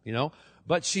enough,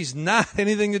 but she's not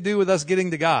anything to do with us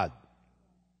getting to God.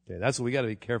 Okay, that's what we got to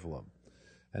be careful of.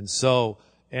 And so,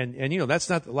 and that's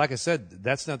not, like I said,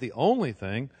 that's not the only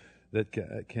thing that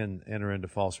can enter into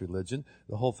false religion.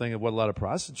 The whole thing of what a lot of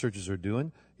Protestant churches are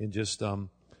doing in just,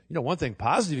 one thing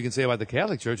positive you can say about the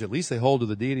Catholic Church, at least they hold to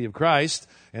the deity of Christ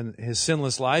and his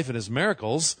sinless life and his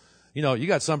miracles. You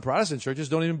got some Protestant churches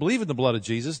don't even believe in the blood of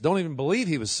Jesus, don't even believe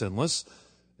he was sinless,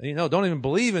 don't even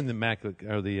believe in the immaculate,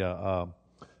 or the,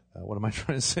 what am I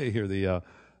trying to say here? The,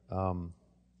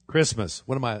 Christmas.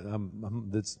 What am I,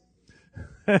 that's,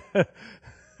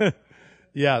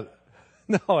 yeah,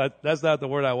 no, that's not the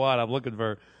word I want. I'm looking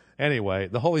for, anyway,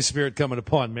 the Holy Spirit coming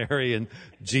upon Mary and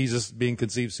Jesus being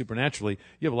conceived supernaturally.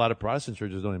 You have a lot of Protestant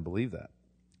churches that don't even believe that.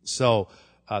 So,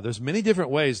 there's many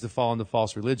different ways to fall into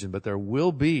false religion, but there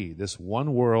will be this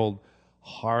one world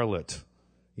harlot.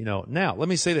 Now, let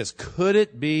me say this. Could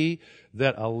it be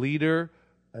that a leader,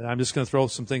 and I'm just going to throw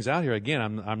some things out here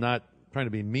again, I'm not trying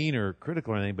to be mean or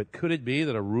critical or anything, but could it be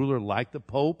that a ruler like the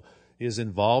Pope is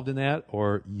involved in that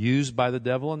or used by the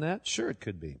devil in that? Sure, it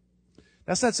could be.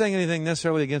 That's not saying anything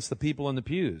necessarily against the people in the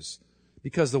pews,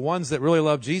 because the ones that really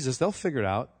love Jesus, they'll figure it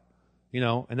out,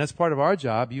 and that's part of our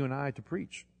job, you and I, to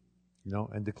preach,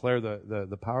 and declare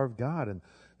the power of God, and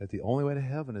that the only way to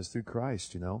heaven is through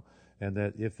Christ, and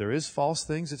that if there is false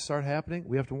things that start happening,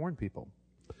 we have to warn people.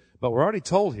 But we're already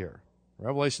told here,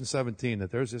 Revelation 17,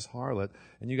 that there's this harlot,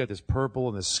 and you got this purple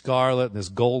and this scarlet and this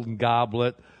golden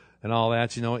goblet and all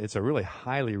that. It's a really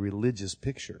highly religious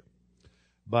picture.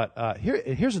 But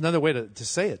here's another way to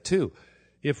say it too.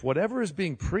 If whatever is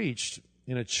being preached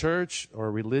in a church or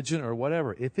a religion or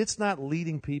whatever, if it's not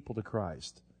leading people to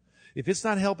Christ, if it's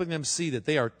not helping them see that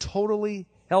they are totally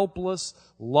helpless,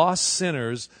 lost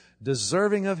sinners,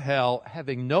 deserving of hell,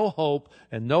 having no hope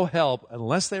and no help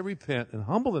unless they repent and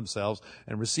humble themselves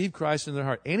and receive Christ in their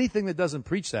heart, anything that doesn't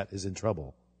preach that is in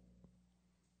trouble.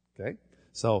 Okay?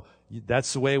 So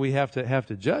that's the way we have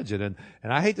to judge it. And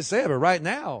I hate to say it, but right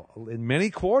now, in many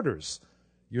quarters,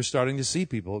 you're starting to see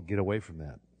people get away from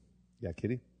that. Yeah,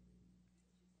 Kitty?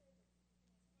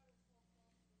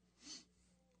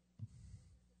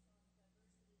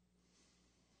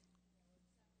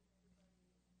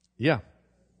 Yeah.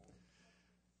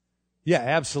 Yeah,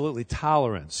 absolutely.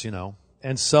 Tolerance,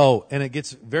 And it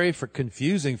gets very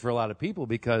confusing for a lot of people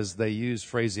because they use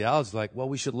phraseology like, well,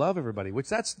 we should love everybody, which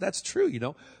that's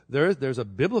true, There's a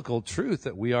biblical truth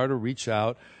that we are to reach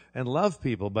out and love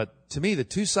people. But to me, the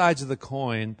two sides of the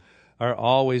coin are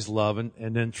always love and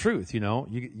then truth,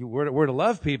 We're to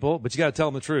love people, but you got to tell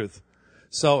them the truth.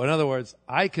 So in other words,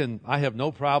 I have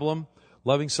no problem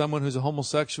loving someone who's a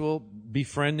homosexual,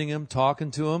 befriending him,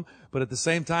 talking to him, but at the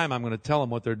same time, I'm going to tell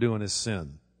them what they're doing is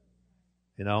sin.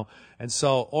 And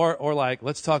so, or like,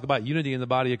 let's talk about unity in the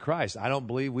body of Christ. I don't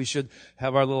believe we should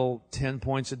have our little 10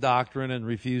 points of doctrine and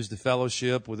refuse to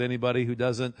fellowship with anybody who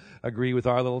doesn't agree with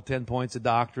our little 10 points of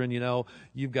doctrine.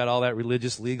 You've got all that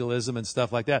religious legalism and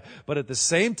stuff like that. But at the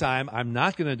same time, I'm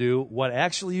not going to do what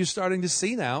actually you're starting to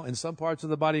see now in some parts of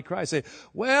the body of Christ. Say,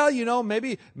 well,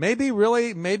 maybe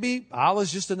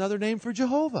Allah's just another name for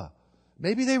Jehovah.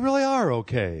 Maybe they really are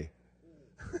okay.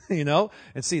 And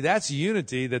see, that's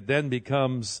unity that then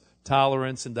becomes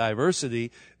tolerance and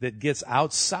diversity that gets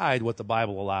outside what the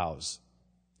Bible allows.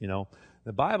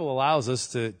 The Bible allows us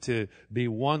to be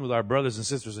one with our brothers and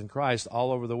sisters in Christ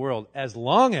all over the world, as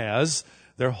long as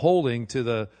they're holding to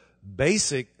the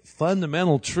basic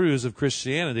fundamental truths of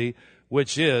Christianity,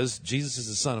 which is Jesus is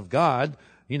the Son of God.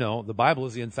 The Bible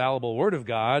is the infallible Word of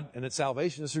God, and that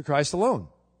salvation is through Christ alone.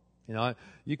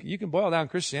 You can boil down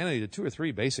Christianity to 2 or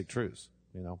 3 basic truths.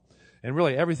 And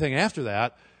really everything after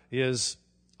that is,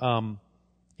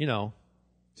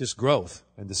 just growth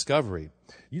and discovery.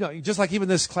 Just like even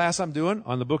this class I'm doing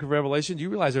on the book of Revelation, you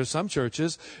realize there are some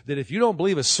churches that if you don't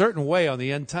believe a certain way on the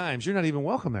end times, you're not even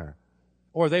welcome there.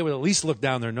 Or they would at least look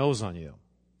down their nose on you,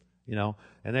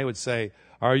 and they would say,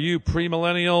 are you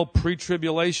premillennial,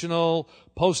 pre-tribulational,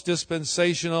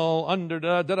 post-dispensational, under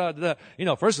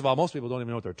da-da-da-da? First of all, most people don't even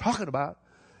know what they're talking about.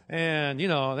 And,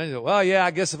 then you go, well, yeah,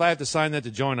 I guess if I have to sign that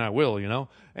to join, I will,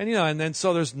 And then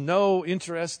so there's no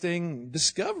interesting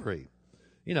discovery,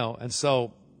 And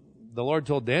so the Lord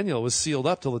told Daniel it was sealed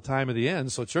up till the time of the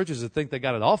end. So churches that think they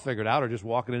got it all figured out are just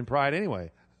walking in pride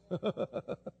anyway.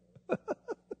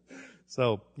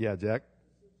 So, yeah, Jack.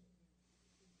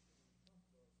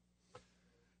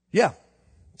 Yeah,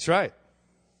 that's right.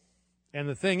 And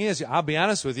the thing is, I'll be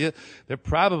honest with you,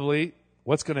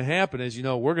 what's going to happen is,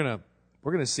 we're going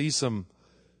we're going to see some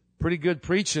pretty good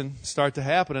preaching start to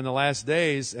happen in the last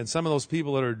days, and some of those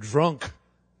people that are drunk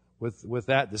with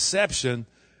that deception,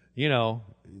 they're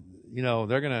going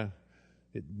to,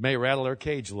 it may rattle their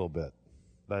cage a little bit.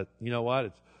 But you know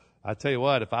what? I tell you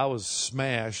what, if I was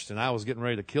smashed and I was getting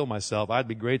ready to kill myself, I'd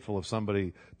be grateful if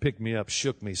somebody picked me up,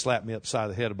 shook me, slapped me upside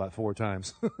the head about 4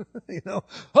 times.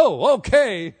 Oh,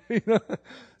 okay.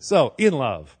 So, in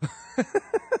love.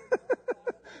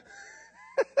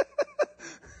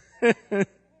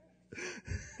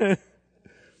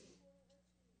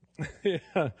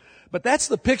 Yeah. But that's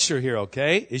the picture here,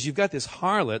 okay? Is you've got this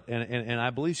harlot, and I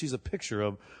believe she's a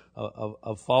picture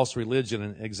of false religion,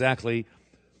 and exactly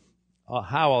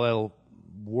how that'll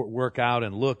work out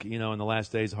and look, in the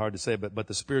last days, hard to say, but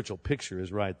the spiritual picture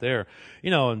is right there.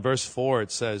 In verse 4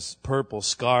 it says, purple,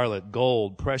 scarlet,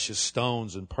 gold, precious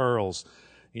stones and pearls,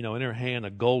 in her hand a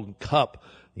golden cup,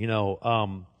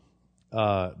 that's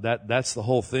the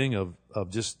whole thing of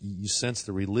just, you sense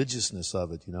the religiousness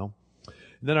of it, And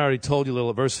then I already told you a little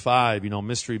at verse 5,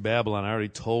 Mystery Babylon, I already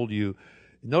told you.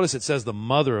 Notice it says the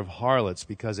mother of harlots,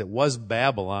 because it was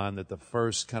Babylon that the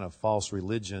first kind of false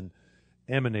religion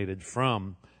emanated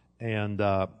from. And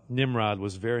Nimrod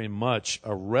was very much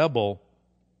a rebel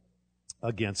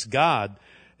against God.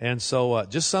 And so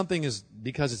just something is,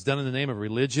 because it's done in the name of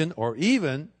religion, or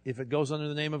even if it goes under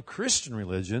the name of Christian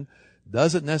religion,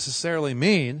 doesn't necessarily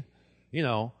mean,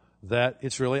 that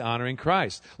it's really honoring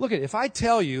Christ. Look, if I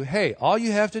tell you, hey, all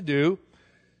you have to do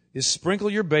is sprinkle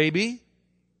your baby,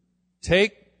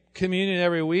 take communion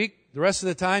every week, the rest of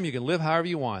the time you can live however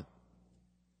you want.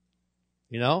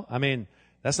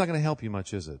 That's not going to help you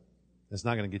much, is it? It's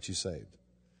not going to get you saved.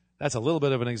 That's a little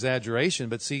bit of an exaggeration,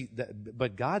 but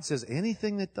but God says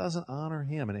anything that doesn't honor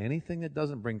Him and anything that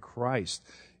doesn't bring Christ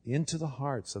into the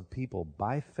hearts of people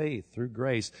by faith through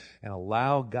grace and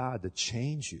allow God to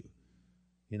change you,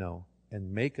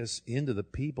 and make us into the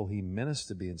people He meant us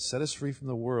to be and set us free from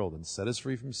the world and set us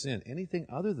free from sin. Anything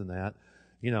other than that,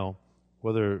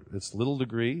 whether it's little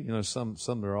degree, some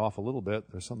that are off a little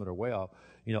bit, there's some that are way off,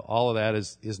 all of that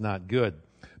is not good.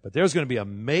 But there's going to be a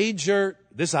major,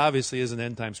 this obviously is an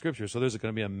end time scripture, so there's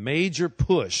going to be a major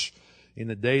push in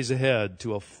the days ahead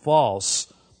to a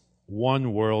false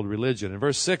one world religion. In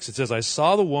verse 6 it says, I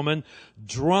saw the woman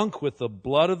drunk with the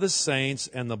blood of the saints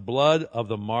and the blood of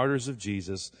the martyrs of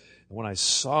Jesus. And when I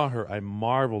saw her, I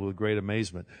marveled with great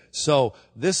amazement. So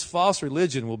this false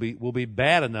religion will be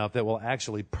bad enough that will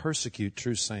actually persecute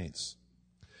true saints.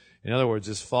 In other words,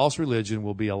 this false religion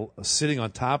will be sitting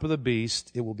on top of the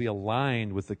beast. It will be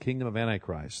aligned with the kingdom of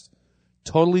Antichrist.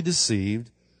 Totally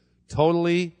deceived,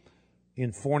 totally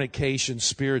in fornication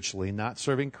spiritually, not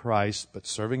serving Christ, but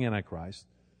serving Antichrist,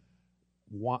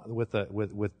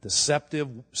 with deceptive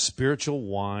spiritual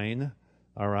wine,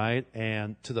 all right,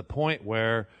 and to the point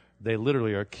where they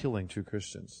literally are killing true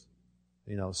Christians.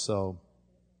 So,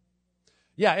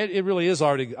 yeah, it really is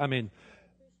already,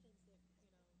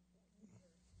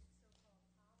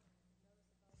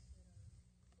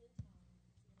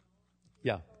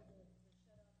 yeah.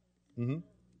 Mm-hmm.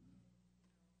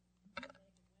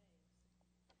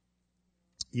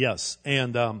 Yes,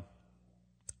 and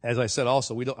as I said,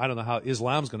 also I don't know how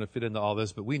Islam's going to fit into all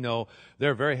this, but we know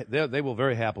they will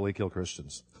very happily kill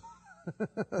Christians,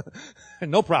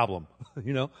 no problem,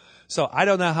 So I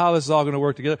don't know how this is all going to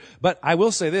work together, but I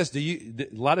will say this: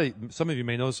 some of you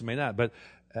may know, some may not, but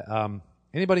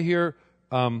anybody here?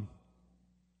 Of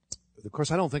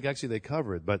course, I don't think actually they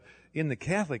cover it, but in the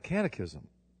Catholic Catechism,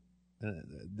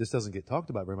 this doesn't get talked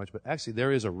about very much, but actually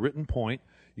there is a written point.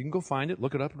 You can go find it,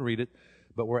 look it up, and read it.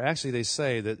 But where actually they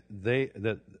say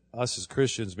that us as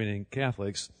Christians, meaning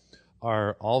Catholics,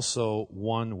 are also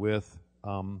one with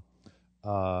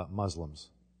Muslims.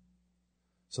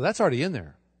 So that's already in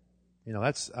there.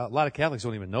 That's a lot of Catholics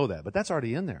don't even know that, but that's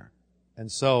already in there. And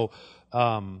so,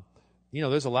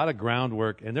 there's a lot of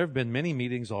groundwork, and there have been many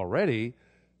meetings already,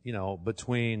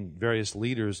 between various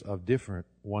leaders of different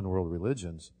one world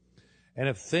religions. And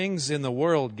if things in the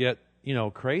world get,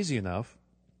 crazy enough,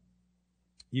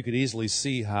 you could easily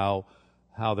see how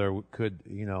there could,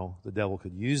 the devil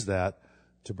could use that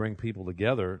to bring people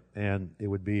together, and it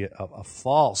would be a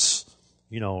false,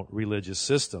 religious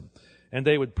system. And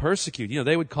they would persecute,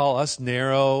 they would call us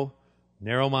narrow-minded,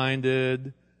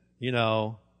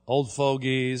 old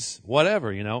fogies,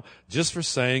 whatever, just for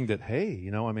saying that, hey,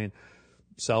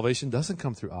 salvation doesn't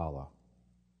come through Allah.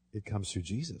 It comes through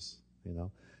Jesus,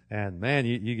 And man,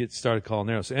 you get started calling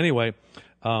narrow. So anyway,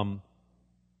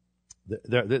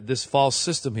 This false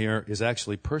system here is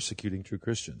actually persecuting true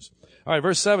Christians. All right,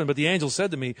 verse 7, but the angel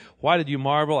said to me, why did you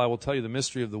marvel? I will tell you the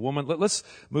mystery of the woman. Let's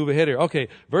move ahead here. Okay,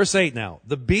 verse 8 now.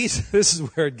 The beast, this is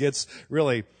where it gets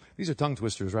really, these are tongue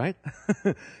twisters, right?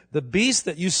 The beast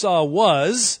that you saw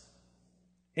was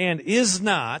and is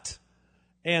not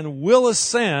and will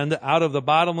ascend out of the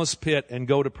bottomless pit and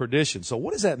go to perdition. So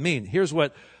what does that mean? Here's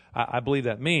what I believe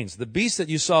that means. The beast that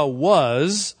you saw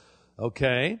was,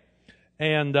 okay,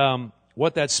 and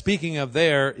what that's speaking of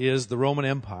there is the Roman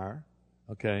Empire.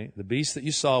 Okay, the beast that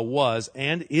you saw was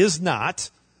and is not,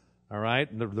 all right,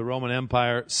 the Roman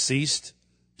Empire ceased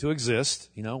to exist,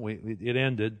 it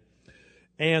ended,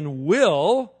 and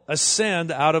will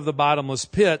ascend out of the bottomless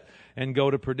pit and go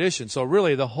to perdition. So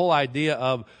really the whole idea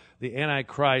of the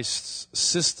Antichrist's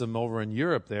system over in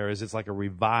Europe there is it's like a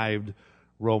revived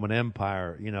Roman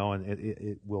Empire, and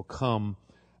it will come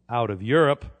out of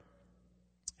Europe.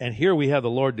 And here we have the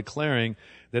Lord declaring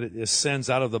that it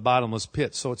ascends out of the bottomless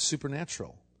pit. So it's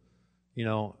supernatural.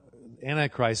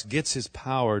 Antichrist gets his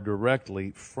power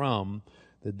directly from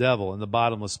the devil, and the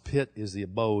bottomless pit is the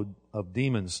abode of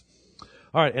demons.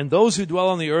 All right, and those who dwell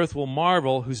on the earth will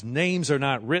marvel, whose names are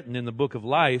not written in the book of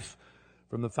life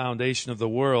from the foundation of the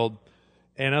world.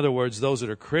 In other words, those that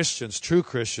are Christians, true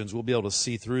Christians, will be able to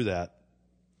see through that.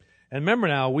 And remember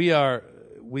now,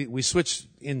 we switch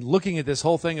in looking at this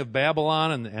whole thing of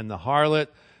Babylon and the harlot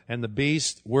and the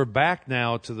beast. We're back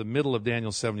now to the middle of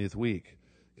Daniel's 70th week.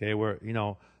 Okay, where,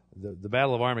 the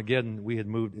Battle of Armageddon, we had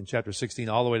moved in chapter 16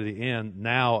 all the way to the end.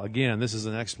 Now, again, this is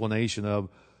an explanation of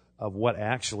what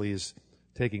actually is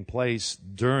taking place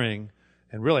during,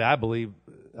 and really I believe,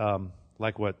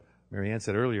 like what Mary Ann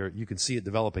said earlier, you can see it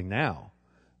developing now.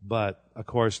 But, of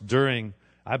course, during,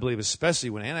 I believe especially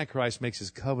when Antichrist makes his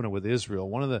covenant with Israel,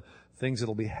 one of the things that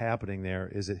will be happening there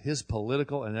is that his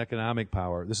political and economic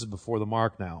power, this is before the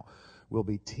mark now, will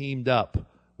be teamed up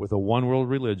with a one-world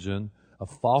religion, a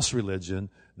false religion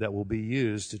that will be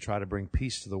used to try to bring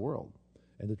peace to the world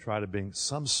and to try to bring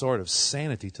some sort of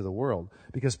sanity to the world,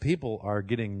 because people are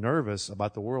getting nervous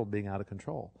about the world being out of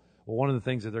control. Well, one of the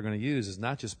things that they're going to use is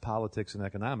not just politics and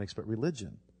economics, but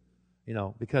religion.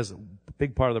 Because a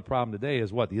big part of the problem today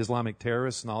is what? The Islamic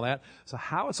terrorists and all that. So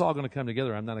how it's all going to come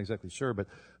together, I'm not exactly sure, but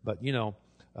it's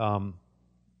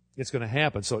going to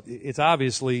happen. So it's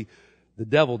obviously the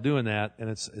devil doing that, and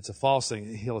it's a false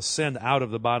thing. He'll ascend out of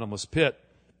the bottomless pit.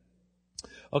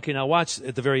 Okay, now watch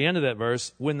at the very end of that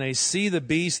verse. When they see the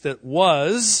beast that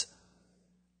was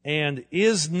and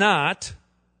is not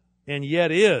and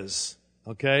yet is.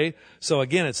 Okay? So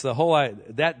again, it's the whole,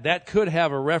 that could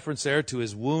have a reference there to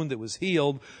his wound that was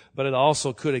healed, but it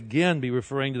also could again be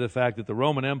referring to the fact that the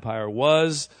Roman Empire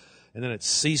was, and then it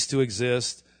ceased to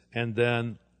exist, and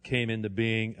then came into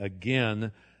being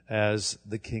again as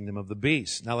the kingdom of the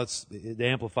beast. Now it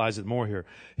amplifies it more here.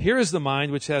 Here is the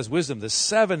mind which has wisdom. The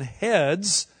 7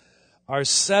 heads are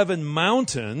 7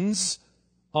 mountains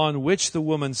on which the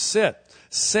woman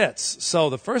sits. So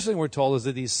the first thing we're told is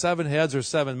that these 7 heads are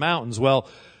 7 mountains. Well,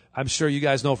 I'm sure you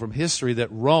guys know from history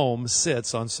that Rome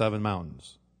sits on 7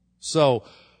 mountains. So,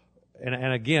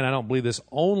 and again, I don't believe this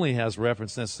only has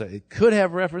reference necessarily. It could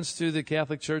have reference to the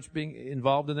Catholic Church being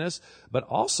involved in this, but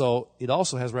it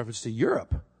also has reference to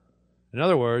Europe. In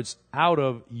other words, out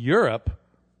of Europe,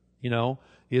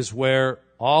 is where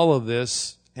all of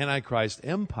this Antichrist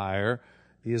empire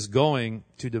is going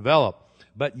to develop.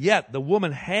 But yet, the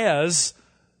woman has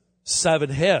 7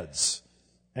 heads,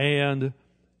 and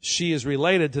she is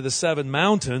related to the 7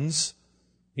 mountains,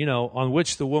 on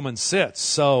which the woman sits.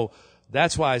 So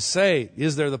that's why I say,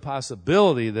 is there the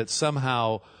possibility that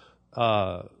somehow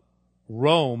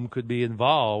Rome could be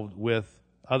involved with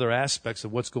other aspects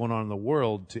of what's going on in the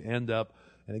world to end up,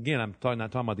 and again, I'm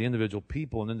not talking about the individual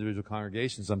people and individual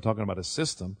congregations, I'm talking about a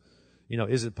system.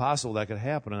 Is it possible that could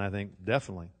happen? And I think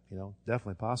definitely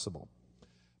possible.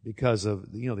 Because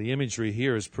of, the imagery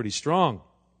here is pretty strong.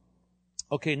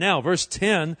 Okay, now, verse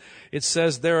 10, it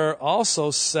says there are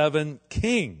also 7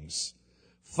 kings.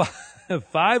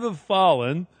 5 have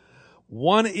fallen,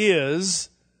 1 is,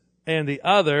 and the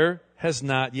other has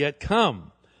not yet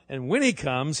come. And when he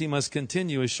comes, he must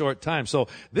continue a short time. So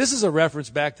this is a reference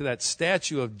back to that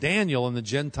statue of Daniel in the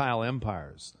Gentile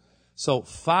empires. So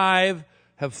 5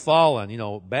 have fallen,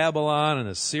 Babylon and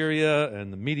Assyria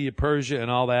and the Media Persia and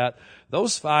all that.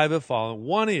 Those 5 have fallen.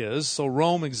 1 is, so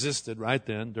Rome existed right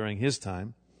then during his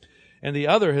time. And the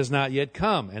other has not yet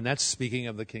come. And that's speaking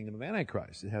of the kingdom of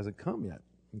Antichrist. It hasn't come yet.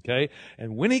 Okay?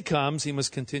 And when he comes, he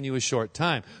must continue a short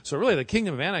time. So really the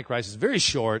kingdom of Antichrist is very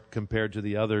short compared to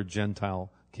the other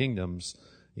Gentile kingdoms,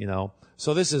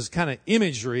 So this is kind of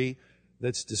imagery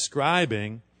that's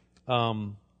describing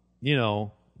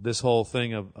this whole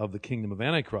thing of the kingdom of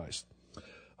Antichrist.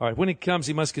 All right, when he comes,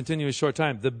 he must continue a short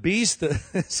time. The beast that,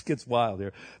 this gets wild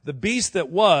here. The beast that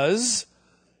was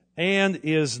and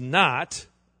is not,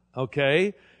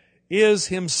 okay, is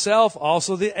himself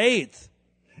also the eighth,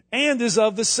 and is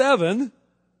of the seven,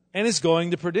 and is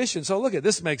going to perdition. So look at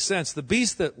this, makes sense. The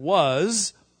beast that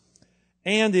was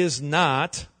and is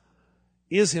not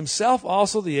is himself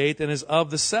also the eighth, and is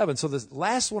of the seven. So the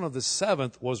last one of the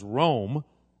seventh was Rome,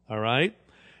 all right?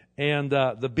 And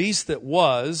the beast that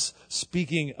was,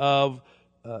 speaking of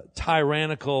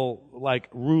tyrannical, like,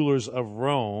 rulers of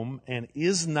Rome, and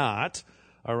is not,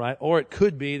 all right? Or it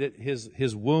could be that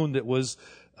his wound that was,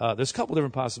 there's a couple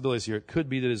different possibilities here. It could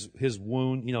be that his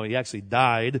wound, he actually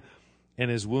died, and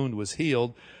his wound was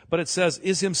healed. But it says,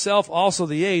 is himself also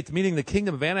the eighth, meaning the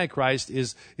kingdom of Antichrist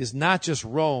is not just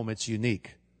Rome, it's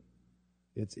unique.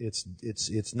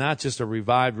 It's not just a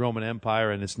revived Roman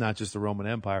Empire, and it's not just the Roman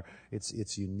Empire.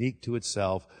 It's unique to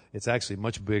itself. It's actually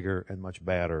much bigger and much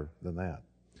badder than that.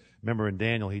 Remember in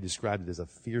Daniel, he described it as a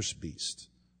fierce beast,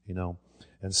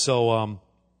 And so,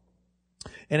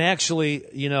 and actually,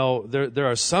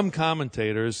 there are some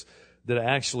commentators that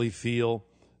actually feel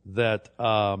that,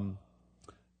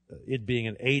 it being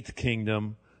an eighth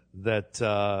kingdom, that,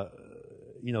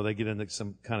 they get into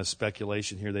some kind of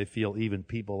speculation here. They feel even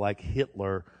people like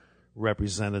Hitler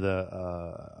represented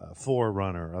a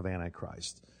forerunner of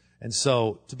Antichrist. And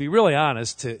so, to be really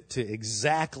honest, to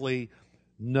exactly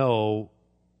know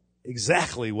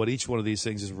exactly what each one of these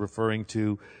things is referring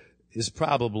to is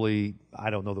probably, I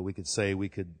don't know that we could say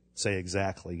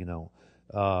exactly,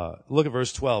 Look at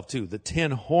verse 12 too. The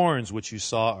 10 horns which you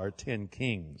saw are 10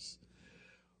 kings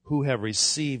who have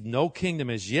received no kingdom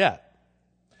as yet,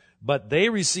 but they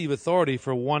receive authority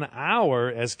for 1 hour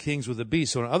as kings with the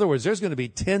beast. So in other words, there's going to be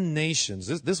 10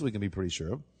 nations. This we can be pretty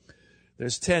sure of.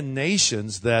 There's 10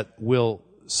 nations that will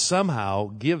somehow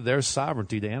give their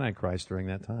sovereignty to Antichrist during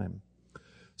that time.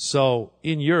 So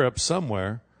in Europe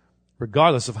somewhere,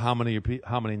 regardless of how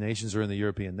many nations are in the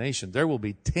European nation, there will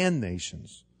be 10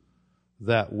 nations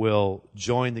that will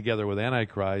join together with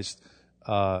Antichrist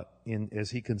as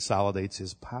he consolidates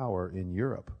his power in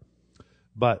Europe.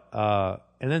 But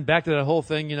and then back to that whole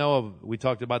thing, we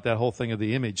talked about that whole thing of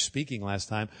the image speaking last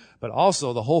time, but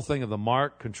also the whole thing of the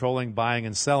mark controlling buying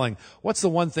and selling. What's the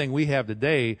one thing we have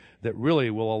today that really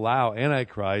will allow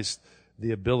Antichrist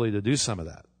the ability to do some of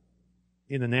that?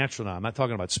 In the natural now. I'm not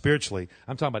talking about spiritually.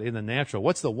 I'm talking about in the natural.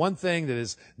 What's the one thing that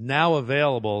is now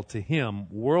available to him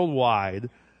worldwide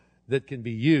that can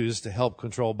be used to help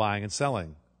control buying and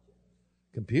selling?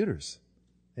 Computers.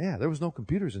 Yeah, there was no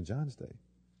computers in John's day.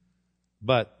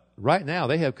 But right now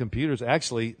they have computers.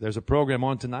 Actually, there's a program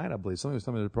on tonight, I believe. Somebody was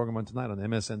telling me there's a program on tonight on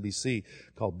MSNBC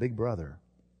called Big Brother,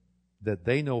 that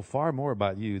they know far more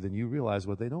about you than you realize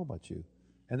what they know about you.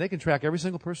 And they can track every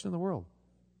single person in the world.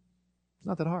 It's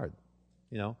not that hard.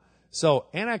 So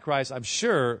Antichrist, I'm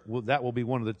sure that will be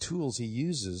one of the tools he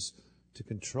uses to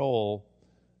control,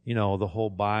 the whole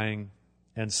buying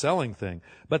and selling thing.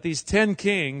 But these 10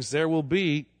 kings, there will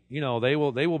be, they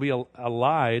will be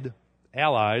allied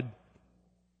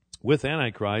with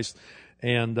Antichrist.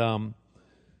 And,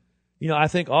 I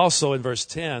think also in verse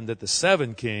 10 that the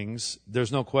 7 kings,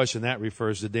 there's no question that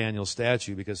refers to Daniel's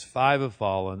statue, because 5 have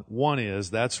fallen, 1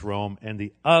 is, that's Rome, and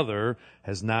the other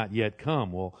has not yet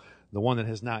come. Well, the one that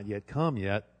has not yet come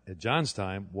yet at John's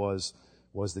time was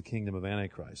the kingdom of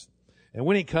Antichrist. And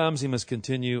when he comes, he must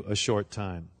continue a short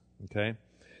time. Okay?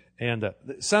 And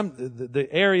the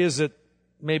areas that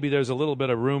maybe there's a little bit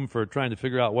of room for trying to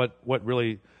figure out what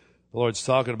really the Lord's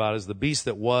talking about is the beast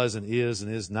that was and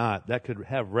is not. That could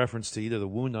have reference to either the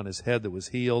wound on his head that was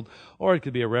healed, or it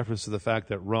could be a reference to the fact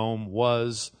that Rome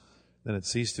was, then it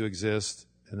ceased to exist,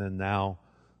 and then now,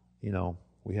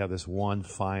 we have this one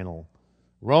final.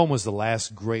 Rome was the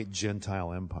last great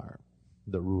Gentile empire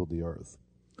that ruled the earth.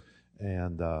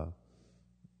 And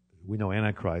we know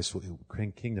Antichrist,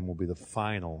 kingdom, will be the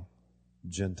final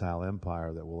Gentile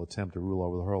empire that will attempt to rule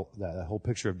over that whole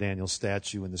picture of Daniel's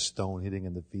statue and the stone hitting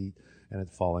in the feet and it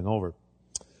falling over.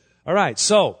 All right,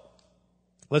 so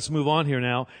let's move on here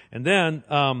now. And then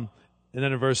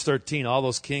in verse 13, all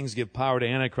those kings give power to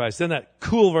Antichrist. Then that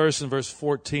cool verse in verse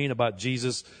 14 about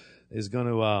Jesus is going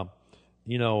to,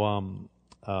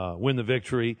 win the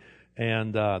victory.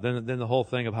 And then the whole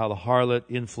thing of how the harlot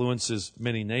influences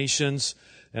many nations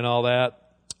and all that.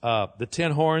 The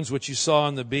 10 horns which you saw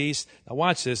on the beast. Now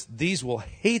watch this. These will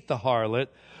hate the harlot,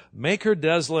 make her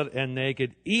desolate and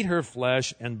naked, eat her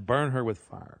flesh, and burn her with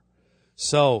fire.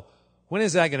 So when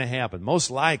is that going to happen? Most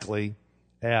likely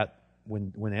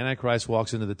when Antichrist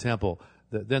walks into the temple,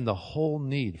 then the whole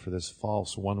need for this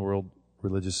false one world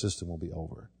religious system will be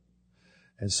over.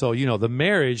 And so, the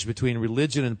marriage between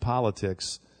religion and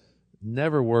politics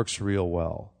never works real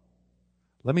well.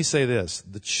 Let me say this.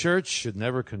 The church should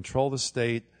never control the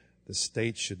state. The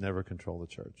state should never control the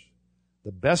church.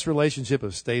 The best relationship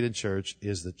of state and church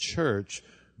is the church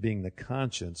being the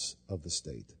conscience of the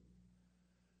state.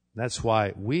 That's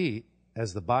why we,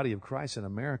 as the body of Christ in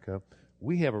America,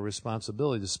 we have a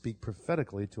responsibility to speak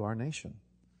prophetically to our nation.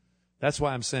 That's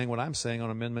why I'm saying what I'm saying on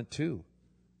Amendment 2.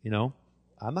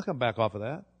 I'm not going to back off of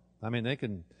that. I mean, they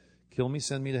can kill me,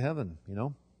 send me to heaven,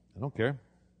 I don't care.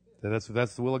 That's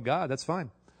the will of God. That's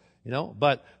fine.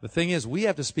 But the thing is, we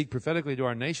have to speak prophetically to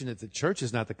our nation. If the church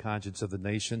is not the conscience of the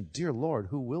nation, dear Lord,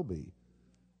 who will be?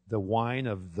 The wine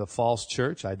of the false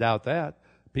church? I doubt that.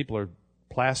 People are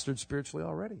plastered spiritually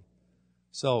already.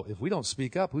 So if we don't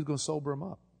speak up, who's going to sober them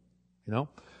up?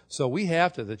 So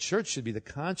the church should be the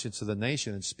conscience of the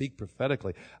nation and speak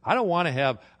prophetically. I don't want to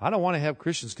have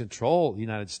Christians control the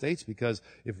United States, because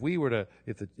if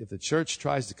the church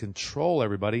tries to control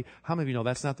everybody, how many of you know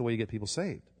that's not the way you get people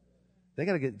saved? They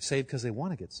got to get saved because they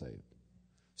want to get saved.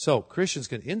 So Christians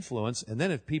can influence, and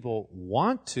then if people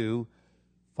want to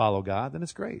follow God, then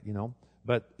it's great,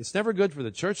 But it's never good for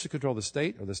the church to control the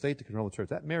state or the state to control the church.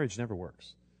 That marriage never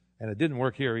works. And it didn't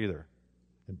work here either.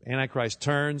 Antichrist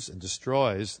turns and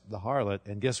destroys the harlot,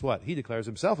 and guess what? He declares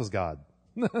himself as God.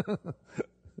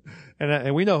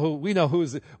 and we know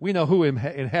who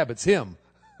inhabits him.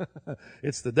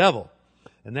 It's the devil.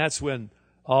 And that's when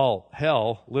all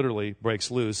hell literally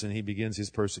breaks loose and he begins his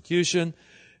persecution.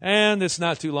 And it's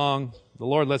not too long. The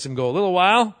Lord lets him go a little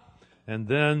while, and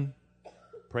then,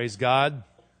 praise God,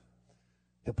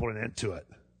 he'll put an end to it.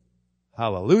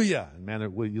 Hallelujah. And man,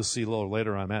 you'll see a little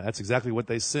later on, man, that's exactly what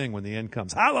they sing when the end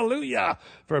comes. Hallelujah!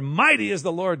 For mighty is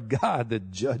the Lord God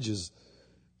that judges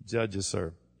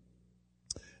her.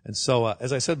 And so,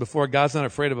 as I said before, God's not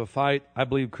afraid of a fight. I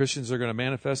believe Christians are going to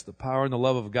manifest the power and the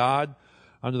love of God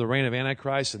under the reign of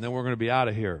Antichrist, and then we're going to be out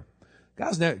of here.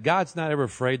 God's not ever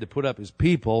afraid to put up his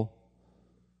people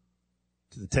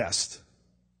to the test.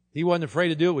 He wasn't afraid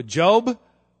to do it with Job.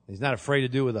 He's not afraid to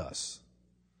do it with us.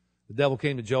 The devil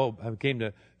came to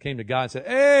God and said,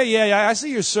 "Hey, yeah, I see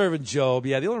you're serving Job.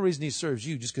 Yeah, the only reason he serves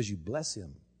you just because you bless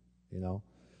him,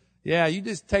 Yeah, you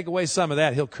just take away some of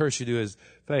that, he'll curse you to his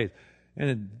face." And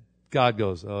then God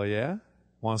goes, "Oh yeah?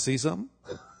 Want to see something?"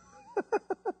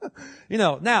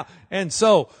 Now, and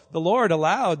so the Lord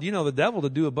allowed, the devil to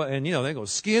do and they go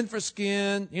skin for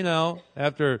skin,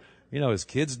 after, his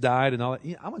kids died and all that.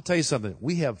 I'm going to tell you something.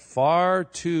 We have far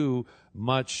too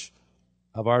much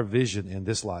of our vision in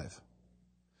this life.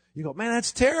 You go, "Man,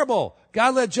 that's terrible.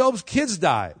 God let Job's kids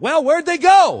die." Well, where'd they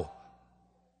go?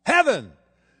 Heaven.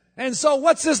 And so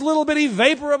what's this little bitty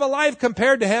vapor of a life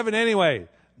compared to heaven anyway?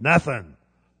 Nothing.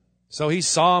 So he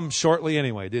saw them shortly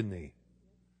anyway, didn't he?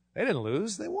 They didn't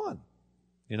lose. They won.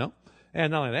 And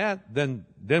not only that, then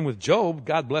with Job,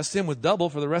 God blessed him with double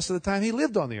for the rest of the time he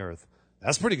lived on the earth.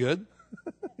 That's pretty good.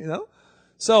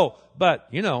 So, but,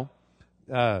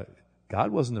 God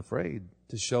wasn't afraid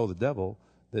to show the devil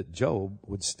that Job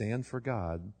would stand for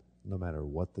God no matter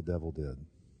what the devil did. And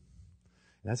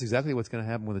that's exactly what's going to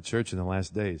happen with the church in the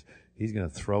last days. He's going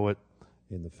to throw it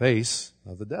in the face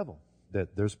of the devil.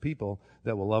 That there's people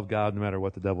that will love God no matter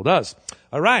what the devil does.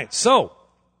 All right, so,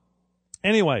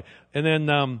 anyway, and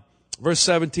then verse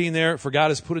 17 there, "For God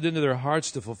has put it into their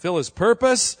hearts to fulfill his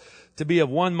purpose, to be of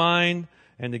one mind,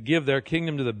 and to give their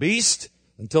kingdom to the beast,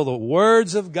 until the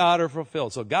words of God are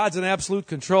fulfilled." So God's in absolute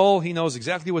control. He knows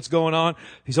exactly what's going on.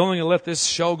 He's only going to let this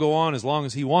show go on as long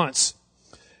as he wants.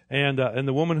 And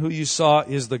the woman who you saw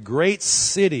is the great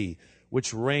city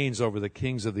which reigns over the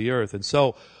kings of the earth. And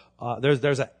so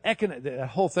there's a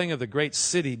whole thing of the great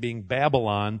city being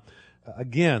Babylon.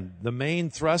 Again, the main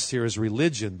thrust here is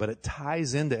religion, but it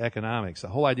ties into economics. The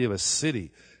whole idea of a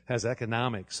city has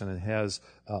economics and it has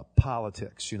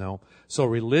politics, So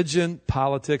religion,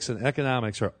 politics, and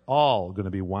economics are all going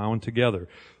to be wound together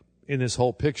in this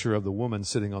whole picture of the woman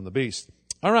sitting on the beast.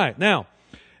 All right, now,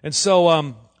 and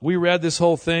so we read this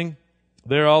whole thing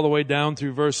there all the way down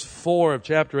through verse 4 of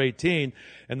chapter 18.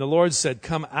 And the Lord said,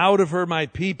 "Come out of her, my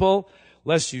people,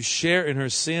 lest you share in her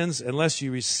sins, and lest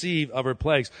you receive of her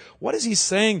plagues." What is he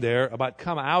saying there about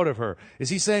come out of her? Is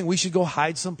he saying we should go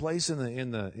hide someplace in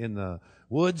the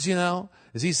woods,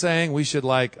 Is he saying we should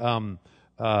not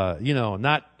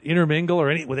intermingle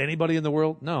with anybody in the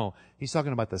world? No. He's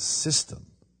talking about the system.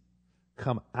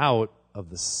 Come out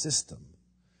of the system.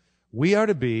 We are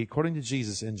to be, according to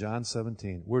Jesus in John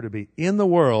 17, we're to be in the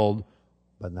world,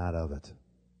 but not of it.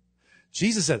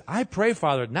 Jesus said, "I pray,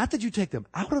 Father, not that you take them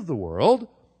out of the world."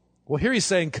 Well, here he's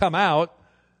saying come out.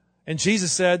 And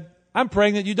Jesus said, I'm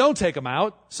praying that you don't take them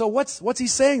out. So what's he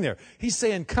saying there? He's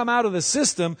saying come out of the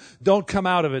system, don't come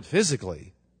out of it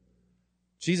physically.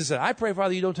 Jesus said, I pray,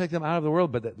 Father, you don't take them out of the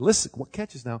world, but that, listen, what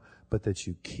catches now? But that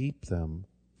you keep them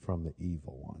from the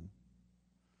evil one.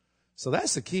 So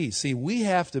that's the key. See, we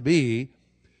have to be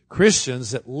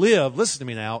Christians that live, listen to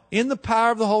me now, in the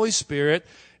power of the Holy Spirit,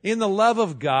 in the love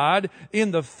of God,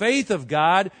 in the faith of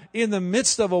God, in the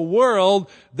midst of a world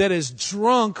that is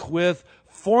drunk with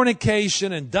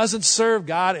fornication and doesn't serve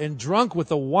God and drunk with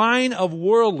the wine of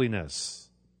worldliness.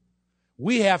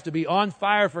 We have to be on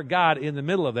fire for God in the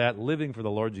middle of that, living for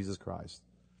the Lord Jesus Christ.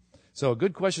 So a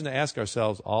good question to ask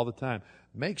ourselves all the time.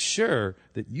 Make sure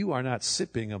that you are not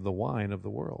sipping of the wine of the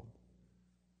world.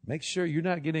 Make sure you're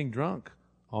not getting drunk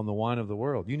on the wine of the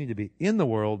world. You need to be in the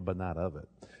world, but not of it.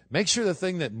 Make sure the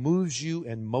thing that moves you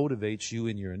and motivates you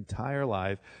in your entire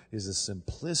life is the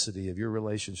simplicity of your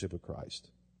relationship with Christ.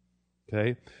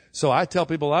 Okay? So I tell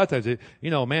people a lot of times,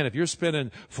 man, if you're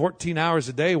spending 14 hours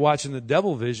a day watching the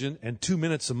devil vision and 2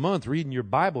 minutes a month reading your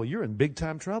Bible, you're in big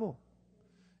time trouble.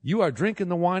 You are drinking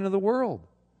the wine of the world.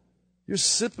 You're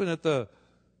sipping at the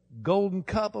golden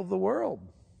cup of the world.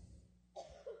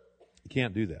 You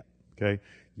can't do that. Okay?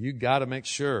 You got to make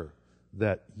sure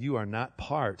that you are not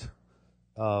part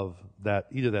of that,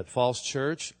 either that false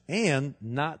church and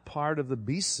not part of the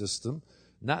beast system,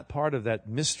 not part of that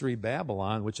mystery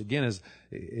Babylon, which again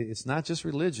it's not just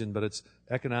religion, but it's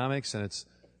economics and it's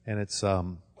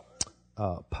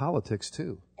politics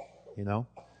too,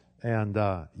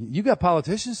 And you got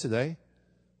politicians today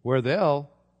where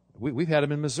we've had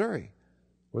them in Missouri,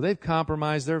 where they've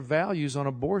compromised their values on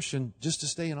abortion just to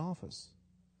stay in office,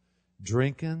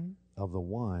 drinking of the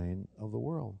wine of the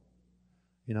world.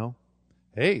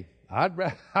 Hey,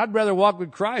 I'd rather walk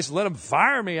with Christ, let him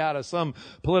fire me out of some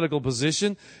political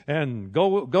position and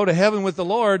go to heaven with the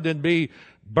Lord than be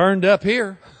burned up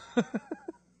here.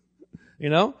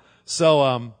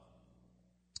 So,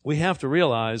 we have to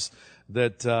realize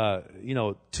that,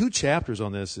 2 chapters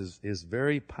on this is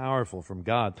very powerful from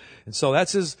God. And so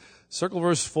that's his circle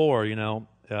verse 4,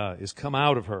 is come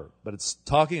out of her. But it's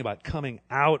talking about coming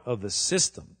out of the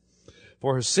system.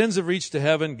 For her sins have reached to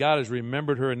heaven, God has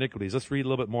remembered her iniquities. Let's read a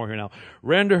little bit more here now.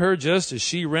 Render her just as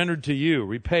she rendered to you.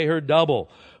 Repay her double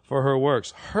for her works.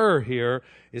 Her here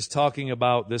is talking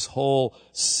about this whole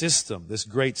system, this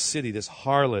great city, this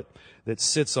harlot that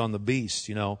sits on the beast,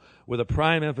 with a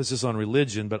prime emphasis on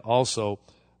religion, but also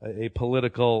a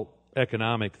political,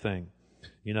 economic thing,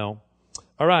 All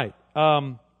right.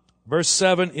 Verse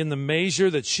 7, in the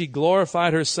measure that she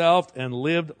glorified herself and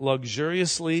lived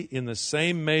luxuriously, in the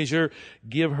same measure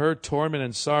give her torment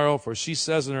and sorrow, for she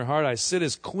says in her heart, I sit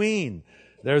as queen.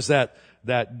 There's that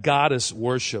goddess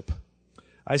worship.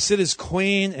 I sit as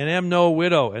queen and am no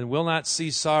widow and will not see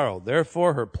sorrow.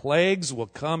 Therefore her plagues will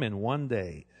come in one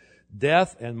day,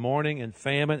 death and mourning and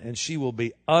famine, and she will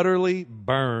be utterly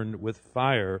burned with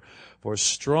fire, for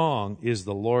strong is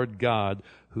the Lord God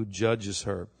who judges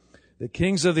her. The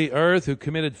kings of the earth who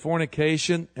committed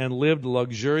fornication and lived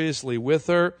luxuriously with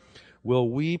her will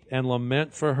weep and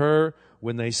lament for her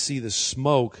when they see the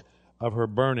smoke of her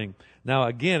burning. Now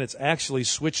again, it's actually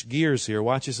switched gears here.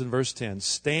 Watch this in verse 10.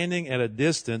 Standing at a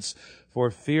distance for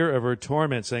fear of her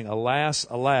torment, saying, Alas,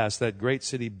 alas, that great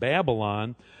city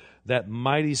Babylon, that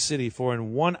mighty city, for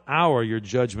in 1 hour your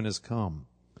judgment has come.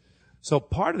 So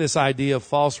part of this idea of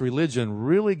false religion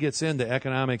really gets into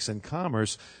economics and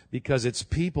commerce, because it's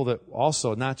people that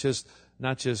also not just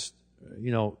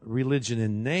religion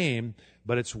in name,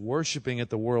 but it's worshiping at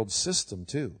the world system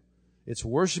too. It's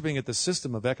worshiping at the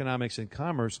system of economics and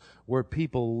commerce where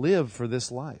people live for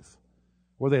this life,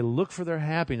 where they look for their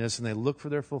happiness and they look for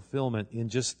their fulfillment in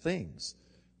just things.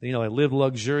 They live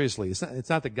luxuriously. It's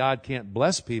not that God can't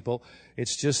bless people.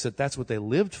 It's just that that's what they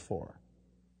lived for.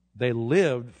 They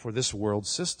lived for this world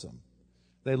system.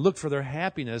 They looked for their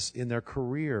happiness in their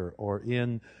career or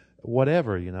in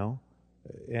whatever,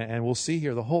 And we'll see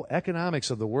here, the whole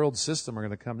economics of the world system are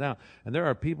going to come down. And there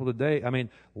are people today,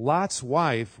 Lot's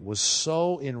wife was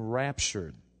so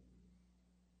enraptured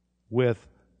with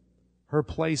her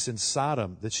place in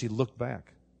Sodom that she looked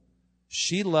back.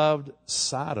 She loved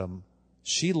Sodom.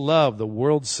 She loved the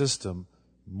world system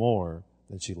more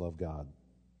than she loved God.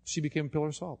 She became a pillar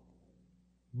of salt.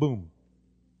 Boom.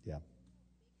 Yeah.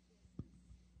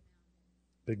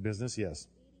 Big business, yes.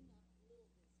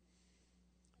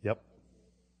 Yep.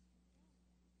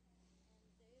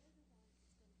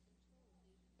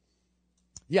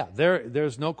 Yeah,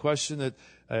 there's no question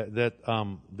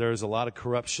that there's a lot of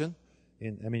corruption.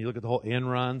 You look at the whole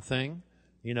Enron thing,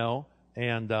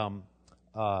 and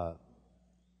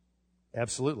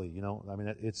Absolutely, I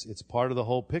mean, it's part of the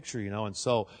whole picture, and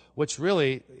so, which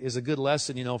really is a good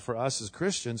lesson, for us as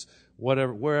Christians,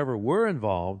 wherever we're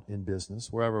involved in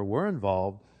business, wherever we're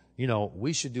involved,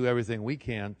 we should do everything we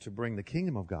can to bring the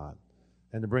kingdom of God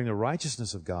and to bring the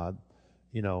righteousness of God,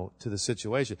 to the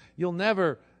situation. You'll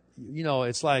never,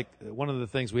 it's like one of the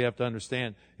things we have to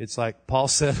understand. It's like Paul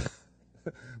said,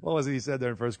 what was it he said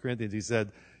there in 1 Corinthians?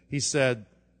 He said,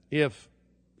 if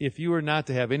you were not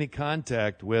to have any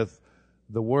contact with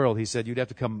the world, he said, you'd have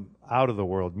to come out of the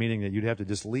world, meaning that you'd have to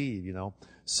just leave,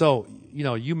 So,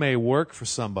 you may work for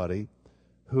somebody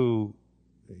who,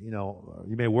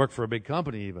 you may work for a big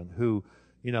company even, who,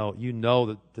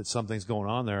 that something's going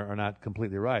on there are not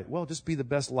completely right. Well, just be the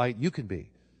best light you can be.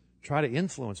 Try to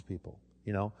influence people,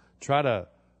 Try to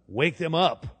wake them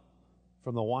up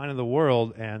from the wine of the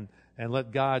world and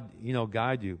let God,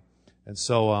 guide you. And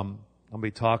so, I'm going to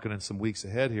be talking in some weeks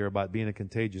ahead here about being a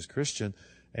contagious Christian.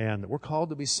 And we're called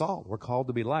to be salt. We're called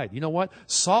to be light. You know what?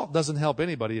 Salt doesn't help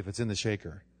anybody if it's in the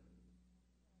shaker.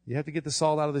 You have to get the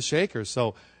salt out of the shaker.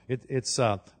 So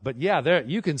but yeah, there,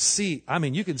 you can see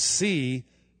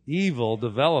evil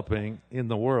developing in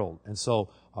the world. And so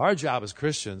our job as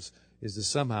Christians is to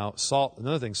somehow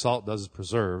another thing salt does is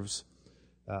preserves.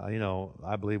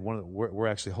 I believe we're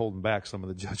actually holding back some of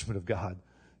the judgment of God,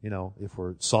 if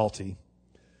we're salty.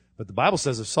 But the Bible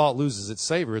says if salt loses its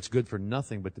savor, it's good for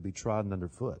nothing but to be trodden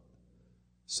underfoot.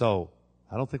 So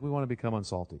I don't think we want to become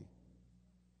unsalty.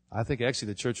 I think actually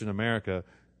the church in America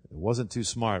wasn't too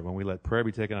smart when we let prayer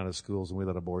be taken out of schools and we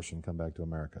let abortion come back to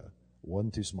America. It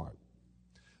wasn't too smart.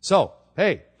 So,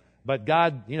 hey, but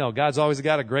God, God's always a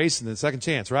God of grace and the second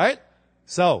chance, right?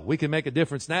 So we can make a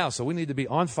difference now. So we need to be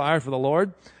on fire for the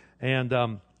Lord and,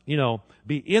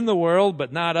 be in the world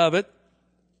but not of it.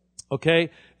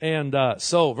 Okay, and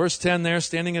so verse 10 there,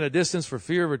 standing at a distance for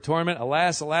fear of her torment.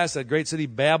 Alas, alas, that great city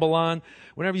Babylon.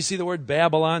 Whenever you see the word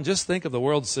Babylon, just think of the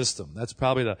world system. That's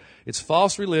probably it's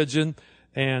false religion,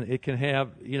 and it can have,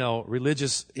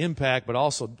 religious impact, but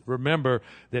also remember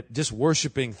that just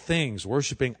worshiping things,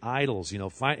 worshiping idols,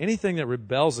 find anything that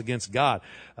rebels against God.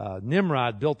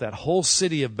 Nimrod built that whole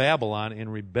city of Babylon in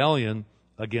rebellion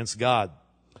against God.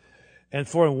 And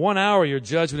for in 1 hour your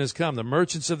judgment has come. The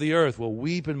merchants of the earth will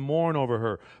weep and mourn over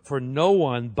her, for no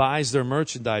one buys their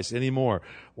merchandise anymore.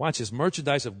 Watch this,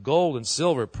 merchandise of gold and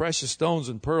silver, precious stones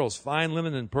and pearls, fine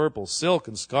linen and purple, silk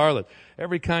and scarlet,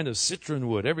 every kind of citron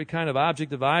wood, every kind of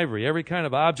object of ivory, every kind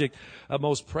of object of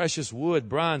most precious wood,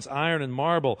 bronze, iron, and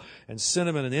marble, and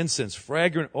cinnamon and incense,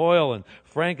 fragrant oil and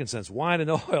frankincense, wine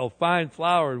and oil, fine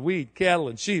flour and wheat, cattle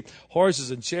and sheep,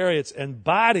 horses and chariots, and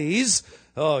bodies.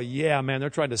 Oh, yeah, man, they're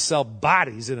trying to sell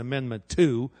bodies in Amendment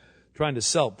 2, trying to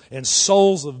sell, and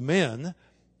souls of men.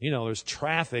 There's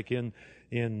traffic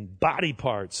in body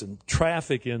parts and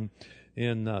traffic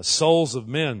in souls of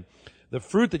men. The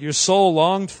fruit that your soul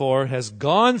longed for has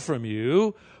gone from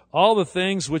you. All the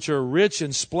things which are rich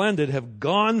and splendid have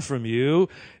gone from you,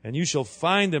 and you shall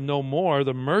find them no more.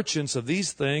 The merchants of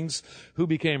these things who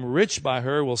became rich by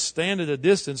her will stand at a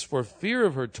distance for fear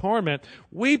of her torment,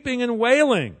 weeping and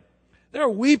wailing. They're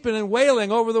weeping and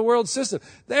wailing over the world system.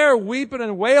 They're weeping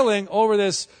and wailing over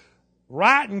this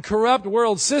rotten, corrupt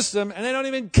world system, and they don't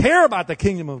even care about the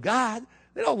kingdom of God.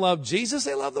 They don't love Jesus.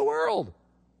 They love the world.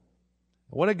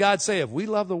 What did God say? If we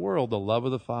love the world, the love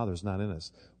of the Father is not in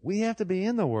us. We have to be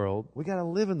in the world. We got to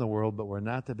live in the world, but we're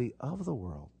not to be of the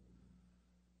world.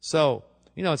 So,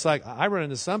 it's like I run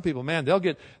into some people, man, they'll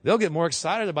get more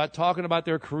excited about talking about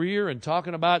their career and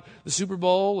talking about the Super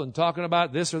Bowl and talking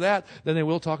about this or that than they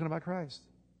will talking about Christ.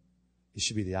 It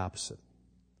should be the opposite.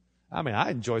 I mean,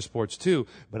 I enjoy sports too,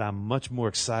 but I'm much more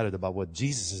excited about what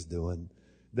Jesus is doing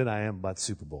than I am about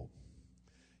Super Bowl.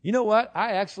 You know what?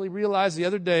 I actually realized the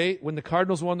other day when the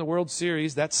Cardinals won the World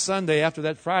Series, that Sunday after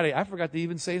that Friday, I forgot to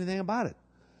even say anything about it.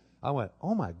 I went,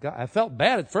 oh my God. I felt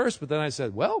bad at first, but then I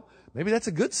said, well, maybe that's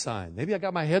a good sign. Maybe I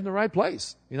got my head in the right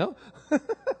place,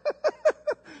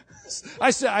 I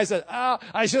said,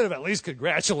 I should have at least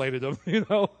congratulated them,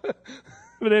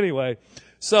 But anyway,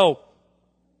 so,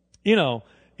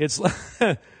 it's,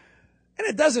 and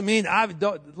it doesn't mean,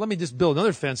 let me just build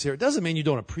another fence here. It doesn't mean you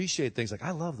don't appreciate things like,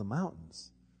 I love the mountains.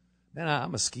 Man,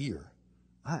 I'm a skier.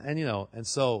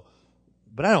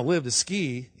 But I don't live to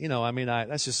ski,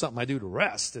 that's just something I do to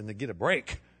rest and to get a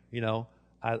break,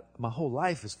 my whole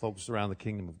life is focused around the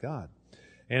kingdom of God.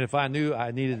 And if I knew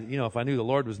if I knew the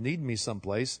Lord was needing me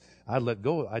someplace, I'd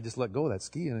just let go of that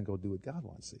skiing and go do what God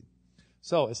wants to see.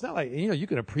 So it's not like, you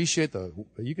can appreciate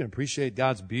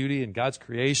God's beauty and God's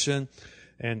creation,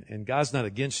 and God's not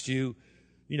against you,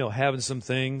 having some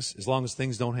things as long as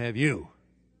things don't have you.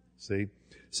 See?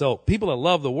 So people that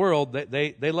love the world,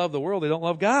 they love the world, they don't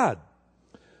love God.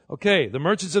 Okay, the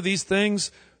merchants of these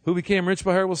things who became rich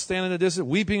by her will stand in the distance,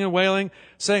 weeping and wailing,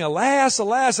 saying, Alas,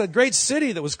 alas, that great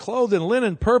city that was clothed in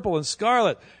linen, purple and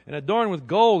scarlet, and adorned with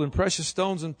gold and precious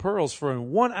stones and pearls, for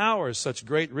in 1 hour such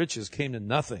great riches came to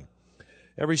nothing.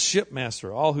 Every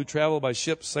shipmaster, all who travel by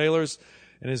ship, sailors,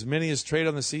 and as many as trade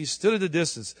on the sea, stood at a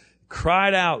distance,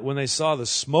 cried out when they saw the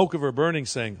smoke of her burning,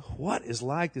 saying, What is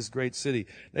like this great city?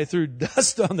 They threw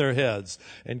dust on their heads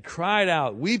and cried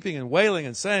out, weeping and wailing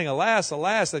and saying, Alas,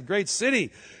 alas, that great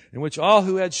city, in which all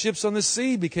who had ships on the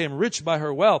sea became rich by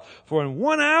her wealth. For in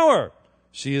 1 hour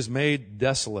she is made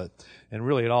desolate. And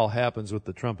really it all happens with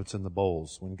the trumpets and the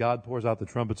bowls. When God pours out the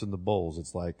trumpets and the bowls,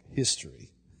 it's like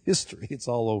history. History. It's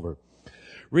all over.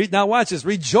 Now watch this.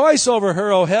 Rejoice over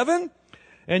her, O heaven,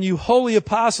 and you holy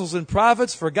apostles and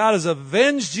prophets, for God has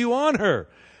avenged you on her.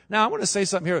 Now I want to say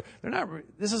something here.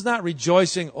 This is not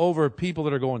rejoicing over people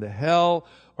that are going to hell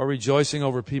or rejoicing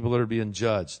over people that are being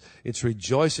judged. It's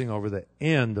rejoicing over the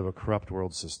end of a corrupt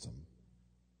world system.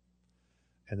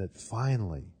 And that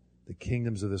finally the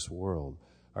kingdoms of this world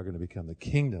are going to become the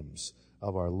kingdoms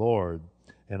of our Lord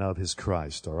and of His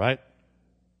Christ. All right?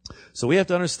 So we have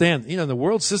to understand, the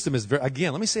world system is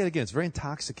let me say it again, it's very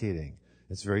intoxicating.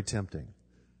 It's very tempting.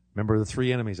 Remember the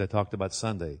 3 enemies I talked about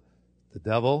Sunday. The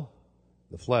devil,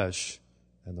 the flesh,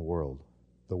 and the world.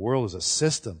 The world is a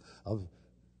system of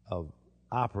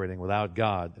operating without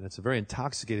God, and it's a very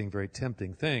intoxicating, very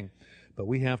tempting thing, but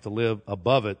we have to live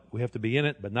above it. We have to be in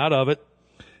it, but not of it,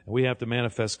 and we have to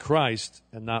manifest Christ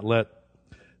and not let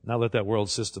that world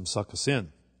system suck us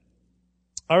in.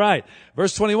 All right,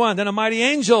 verse 21, Then a mighty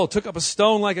angel took up a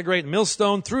stone like a great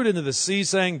millstone, threw it into the sea,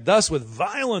 saying, Thus with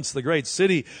violence the great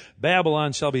city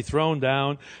Babylon shall be thrown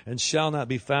down, and shall not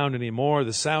be found any more.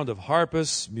 The sound of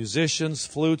harpists, musicians,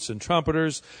 flutes, and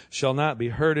trumpeters shall not be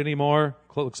heard any more.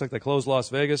 Looks like they closed Las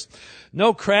Vegas.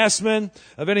 No craftsman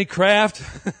of any craft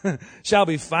shall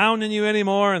be found in you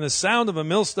anymore, and the sound of a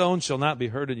millstone shall not be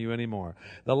heard in you anymore.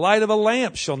 The light of a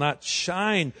lamp shall not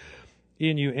shine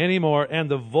in you anymore,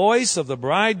 and the voice of the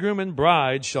bridegroom and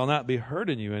bride shall not be heard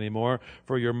in you anymore,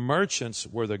 for your merchants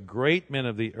were the great men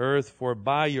of the earth, for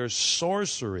by your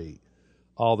sorcery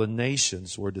all the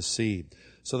nations were deceived.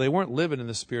 So they weren't living in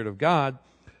the Spirit of God,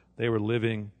 they were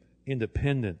living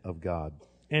independent of God.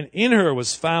 And in her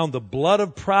was found the blood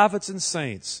of prophets and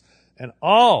saints, and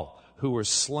all who were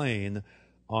slain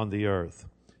on the earth.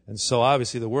 And so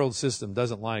obviously the world system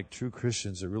doesn't like true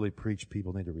Christians that really preach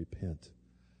people need to repent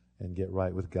and get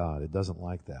right with God. It doesn't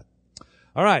like that.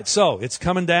 All right, so it's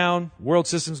coming down. World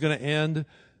system's going to end. The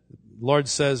Lord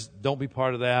says, don't be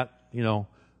part of that.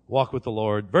 Walk with the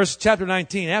Lord. Chapter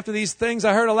 19, After these things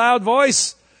I heard a loud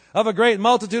voice of a great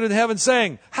multitude in heaven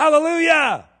saying,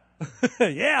 Hallelujah!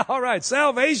 Yeah, all right.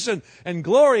 Salvation and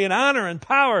glory and honor and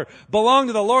power belong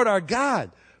to the Lord our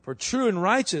God. For true and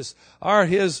righteous are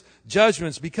His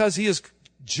judgments, because He has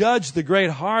judged the great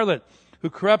harlot who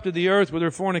corrupted the earth with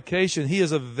her fornication. He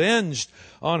has avenged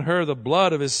on her the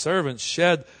blood of His servants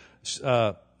shed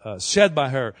by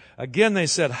her. Again they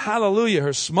said, Hallelujah,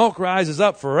 her smoke rises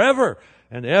up forever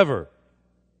and ever.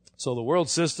 So the world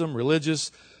system,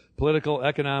 religious, political,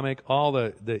 economic, all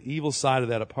the evil side of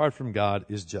that apart from God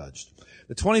is judged.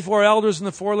 The 24 elders and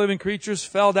the 4 living creatures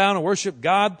fell down and worshiped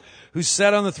God who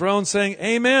sat on the throne, saying,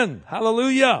 Amen,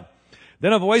 Hallelujah.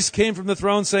 Then a voice came from the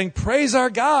throne saying, Praise our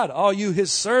God, all you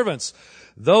His servants,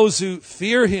 those who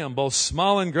fear Him, both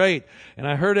small and great. And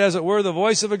I heard, as it were, the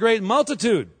voice of a great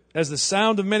multitude, as the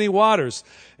sound of many waters,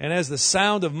 and as the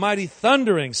sound of mighty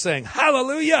thundering, saying,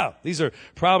 Hallelujah! These are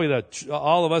probably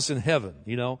all of us in heaven,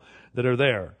 that are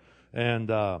there.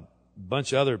 And a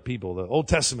bunch of other people, the Old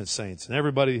Testament saints, and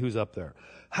everybody who's up there.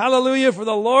 Hallelujah, for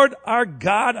the Lord our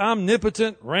God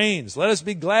omnipotent reigns. Let us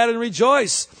be glad and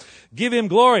rejoice. Give Him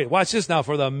glory. Watch this now.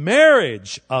 For the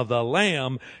marriage of the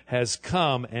Lamb has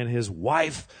come, and His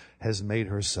wife has made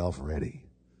herself ready.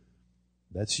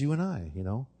 That's you and I,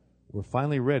 We're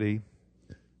finally ready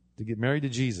to get married to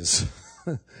Jesus.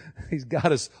 He's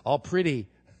got us all pretty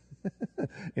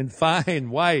in fine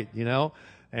white,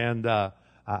 And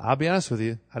I'll be honest with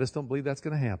you, I just don't believe that's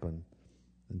going to happen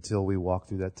until we walk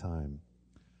through that time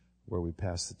where we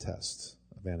pass the test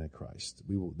of Antichrist.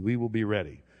 We will be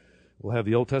ready. We'll have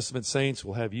the Old Testament saints.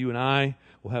 We'll have you and I.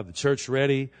 We'll have the church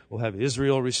ready. We'll have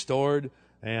Israel restored.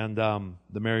 And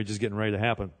the marriage is getting ready to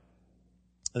happen.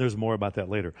 And there's more about that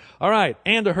later. All right.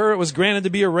 And to her it was granted to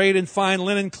be arrayed in fine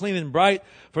linen, clean and bright.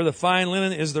 For the fine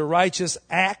linen is the righteous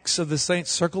acts of the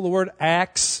saints. Circle the word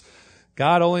acts.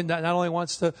 God not only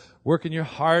wants to work in your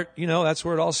heart, that's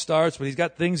where it all starts, but He's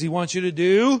got things He wants you to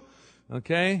do.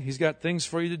 Okay? He's got things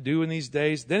for you to do in these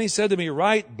days. Then he said to me,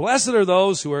 write, blessed are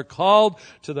those who are called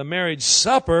to the marriage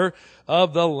supper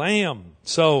of the Lamb.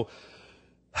 So,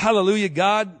 hallelujah,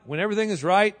 God, when everything is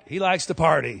right, He likes to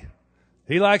party.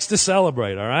 He likes to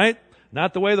celebrate, all right?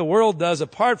 Not the way the world does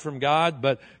apart from God,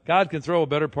 but God can throw a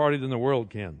better party than the world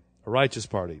can. A righteous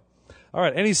party. All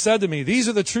right, and he said to me, these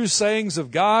are the true sayings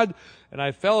of God. And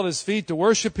I fell at His feet to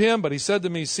worship Him, but he said to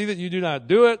me, see that you do not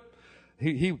do it.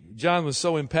 John was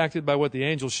so impacted by what the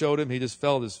angel showed him, he just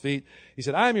fell at His feet. He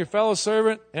said, I am your fellow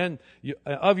servant and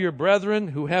of your brethren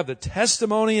who have the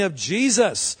testimony of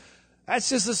Jesus. That's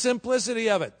just the simplicity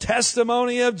of it.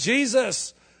 Testimony of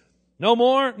Jesus. No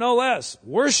more, no less.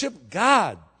 Worship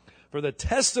God. For the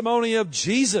testimony of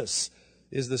Jesus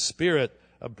is the spirit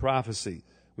of prophecy.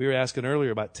 We were asking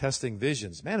earlier about testing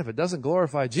visions. Man, if it doesn't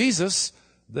glorify Jesus,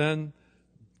 then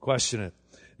question it.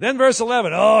 Then verse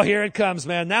 11, oh, here it comes,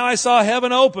 man. Now I saw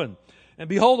heaven open, and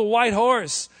behold a white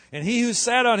horse, and he who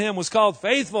sat on him was called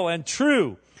Faithful and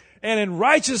True, and in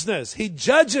righteousness he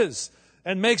judges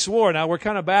and makes war. Now we're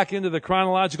kind of back into the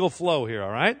chronological flow here, all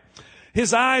right?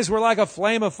 His eyes were like a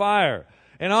flame of fire,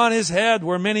 and on his head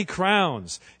were many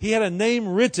crowns. He had a name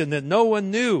written that no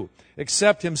one knew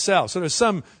except himself. So there's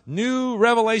some new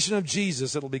revelation of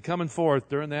Jesus that'll be coming forth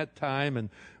during that time, and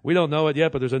we don't know it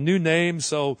yet, but there's a new name.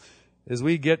 So as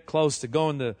we get close to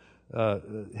going to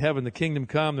having the kingdom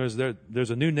come, there's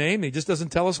a new name. He just doesn't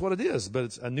tell us what it is, but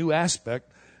it's a new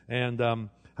aspect. And how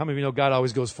many of you know God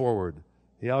always goes forward?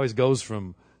 He always goes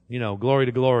from, glory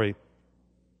to glory.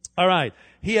 All right.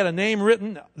 He had a name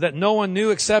written that no one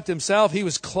knew except himself. He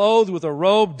was clothed with a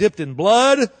robe dipped in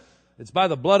blood. It's by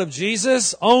the blood of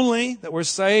Jesus only that we're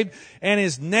saved. And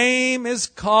his name is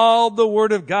called the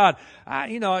Word of God.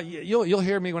 You'll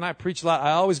hear me when I preach a lot.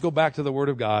 I always go back to the Word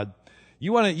of God.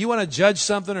 You want to judge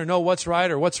something or know what's right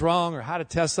or what's wrong or how to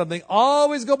test something,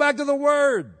 always go back to the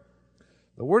Word.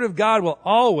 The Word of God will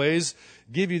always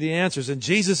give you the answers. And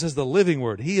Jesus is the living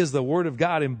Word. He is the Word of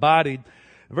God embodied.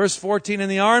 Verse 14,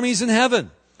 and the armies in heaven,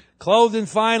 clothed in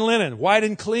fine linen, white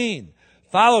and clean,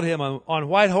 followed him on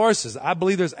white horses. I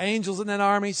believe there's angels in that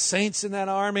army, saints in that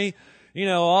army.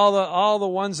 All the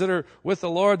ones that are with the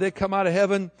Lord, they come out of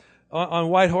heaven on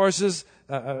white horses,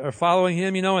 are following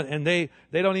him, and they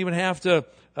don't even have to,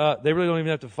 they really don't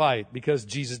even have to fight because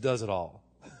Jesus does it all.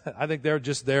 I think they're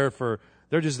just there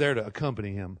to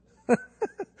accompany him.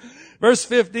 Verse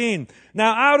 15,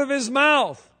 now out of his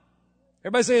mouth,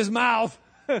 everybody say his mouth.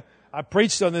 I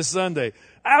preached on this Sunday.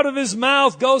 Out of his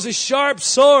mouth goes a sharp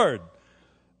sword,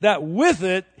 that with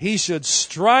it he should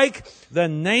strike the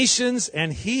nations,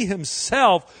 and he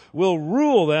himself will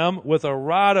rule them with a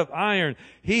rod of iron.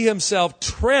 He himself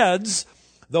treads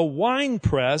the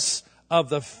winepress of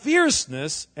the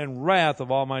fierceness and wrath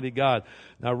of Almighty God.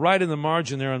 Now, right in the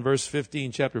margin there on verse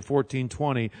 15, chapter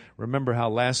 14:20, remember how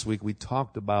last week we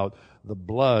talked about the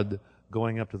blood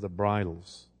going up to the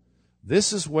bridles.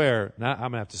 This is where, now I'm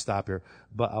going to have to stop here,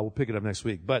 but I will pick it up next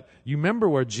week. But you remember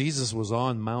where Jesus was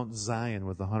on Mount Zion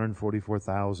with the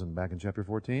 144,000 back in chapter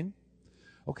 14?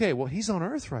 Okay, well, he's on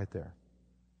earth right there.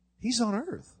 He's on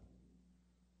earth.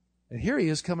 And here he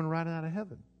is coming right out of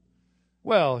heaven.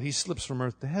 Well, he slips from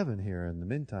earth to heaven here in the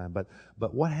meantime. But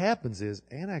what happens is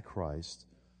Antichrist,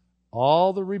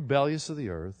 all the rebellious of the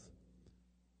earth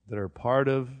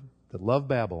that love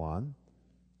Babylon,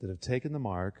 that have taken the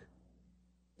mark,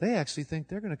 they actually think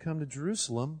they're going to come to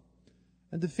Jerusalem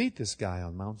and defeat this guy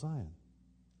on Mount Zion.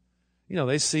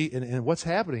 They see, and what's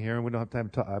happening here, and we don't have time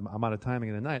to talk, I'm out of time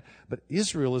again tonight, but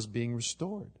Israel is being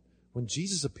restored. When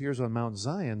Jesus appears on Mount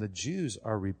Zion, the Jews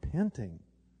are repenting.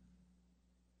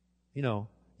 You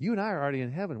and I are already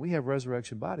in heaven. We have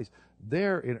resurrection bodies.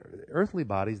 They're in earthly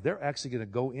bodies. They're actually going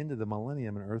to go into the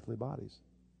millennium in earthly bodies.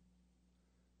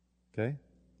 Okay?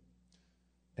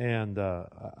 And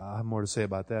I'll have more to say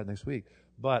about that next week.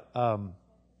 But I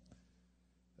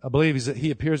believe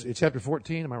he appears in chapter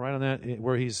 14. Am I right on that?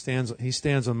 Where he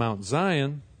stands on Mount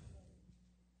Zion.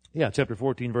 Yeah, chapter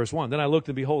 14, verse 1. Then I looked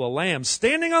and behold a lamb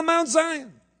standing on Mount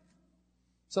Zion.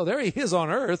 So there he is on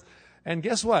earth. And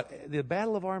guess what? The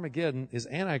battle of Armageddon is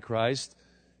Antichrist.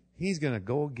 He's going to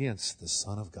go against the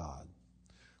Son of God.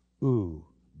 Ooh,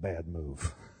 bad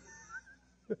move.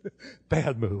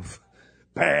 Bad move.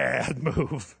 Bad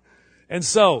move. And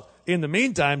so, in the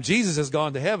meantime, Jesus has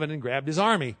gone to heaven and grabbed his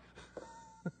army.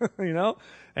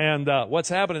 And what's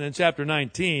happening in chapter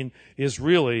 19 is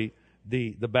really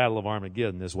the battle of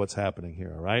Armageddon is what's happening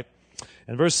here, all right?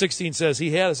 And verse 16 says,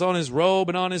 he has on his robe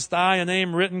and on his thigh a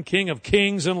name written, King of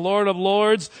Kings and Lord of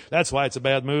Lords. That's why it's a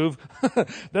bad move.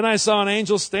 Then I saw an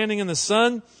angel standing in the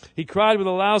sun. He cried with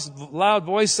a loud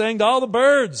voice, saying to all the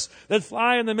birds that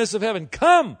fly in the midst of heaven,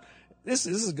 come this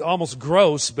is almost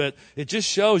gross, but it just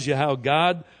shows you how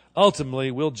God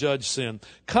ultimately will judge sin.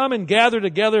 Come and gather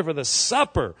together for the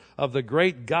supper of the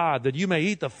great God, that you may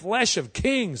eat the flesh of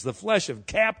kings, the flesh of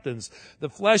captains, the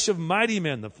flesh of mighty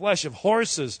men, the flesh of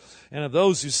horses, and of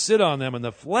those who sit on them, and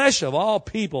the flesh of all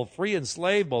people, free and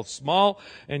slave, both small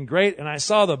and great. And I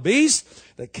saw the beast,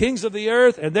 the kings of the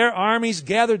earth, and their armies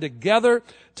gathered together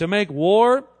to make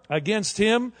war against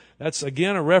him. That's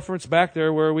again a reference back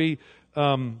there where we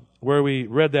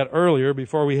read that earlier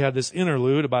before we had this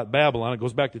interlude about Babylon. It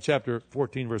goes back to chapter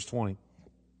 14, verse 20.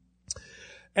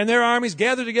 And their armies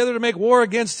gathered together to make war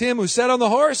against him who sat on the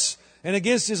horse and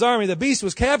against his army. The beast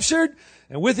was captured,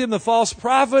 and with him the false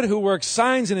prophet who worked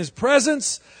signs in his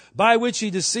presence, by which he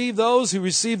deceived those who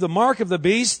received the mark of the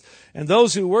beast and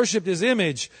those who worshipped his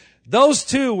image. Those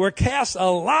two were cast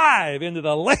alive into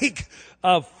the lake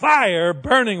of fire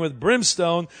burning with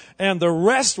brimstone, and the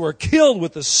rest were killed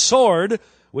with the sword,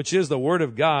 which is the Word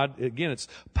of God. Again, it's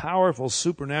powerful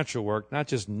supernatural work, not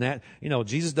just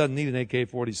Jesus doesn't need an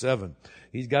AK-47.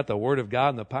 He's got the Word of God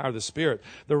and the power of the Spirit.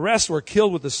 The rest were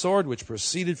killed with the sword which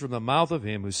proceeded from the mouth of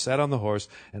him who sat on the horse,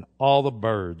 and all the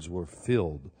birds were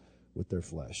filled with their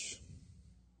flesh.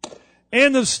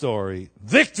 End of story.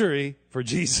 Victory for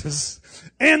Jesus.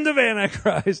 End of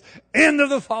Antichrist. End of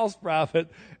the false prophet.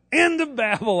 End of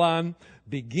Babylon.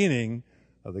 Beginning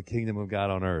of the kingdom of God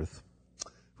on earth.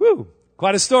 Whew.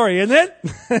 Quite a story, isn't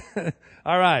it?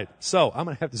 All right. So I'm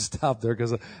going to have to stop there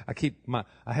because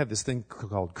I have this thing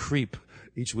called creep.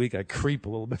 Each week I creep a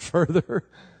little bit further.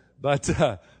 But,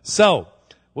 so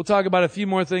we'll talk about a few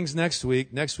more things next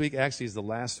week. Next week actually is the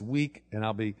last week, and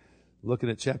I'll be looking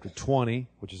at chapter 20,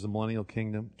 which is the millennial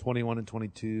kingdom, 21 and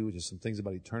 22, which is some things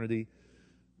about eternity.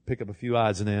 Pick up a few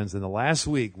odds and ends. And the last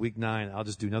week, week 9, I'll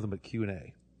just do nothing but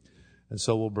Q&A. And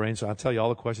so we'll brainstorm. I'll tell you all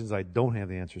the questions I don't have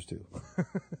the answers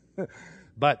to.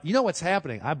 But you know what's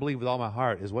happening? I believe with all my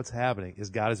heart is what's happening is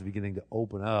God is beginning to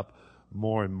open up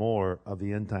more and more of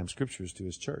the end time scriptures to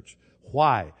his church.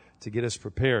 Why? To get us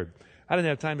prepared. I didn't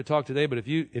have time to talk today, but if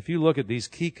you look at these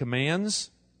key commands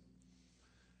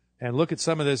and look at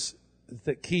some of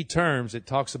the key terms, it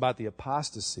talks about the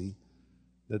apostasy,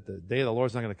 that the day of the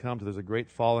Lord's not going to come till there's a great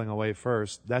falling away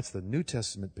first. That's the New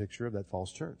Testament picture of that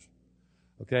false church.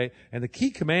 Okay? And the key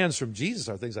commands from Jesus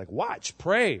are things like watch,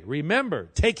 pray, remember,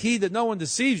 take heed that no one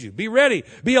deceives you, be ready,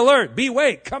 be alert, be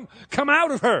awake, come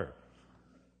out of her.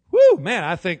 Woo, man,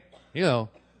 I think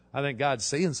God's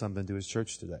saying something to his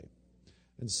church today.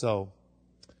 And so,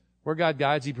 where God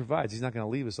guides, he provides. He's not going to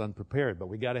leave us unprepared, but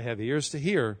we got to have ears to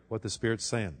hear what the Spirit's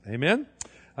saying. Amen?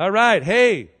 All right.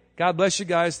 Hey, God bless you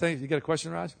guys. Thanks. You got a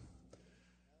question, Raj?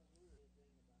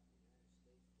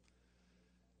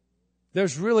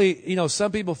 There's really,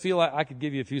 some people feel like I could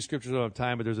give you a few scriptures at a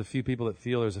time, but there's a few people that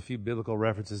feel there's a few biblical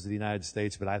references to the United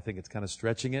States, but I think it's kind of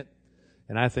stretching it.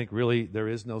 And I think really there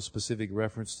is no specific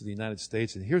reference to the United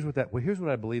States. And here's what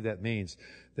I believe that means,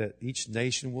 that each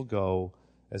nation will go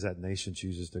as that nation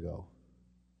chooses to go.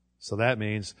 So that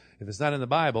means if it's not in the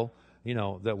Bible,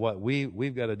 that what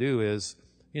we've got to do is,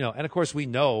 and of course we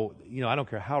know, I don't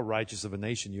care how righteous of a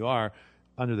nation you are,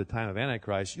 under the time of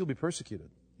Antichrist, you'll be persecuted,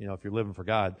 if you're living for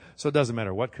God. So it doesn't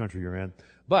matter what country you're in.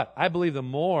 But I believe the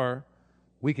more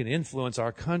we can influence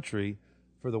our country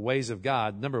for the ways of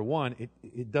God, number one,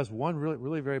 it does one really,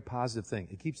 really very positive thing.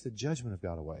 It keeps the judgment of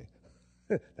God away.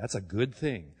 That's a good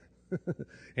thing.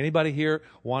 Anybody here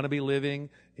want to be living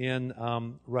in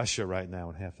Russia right now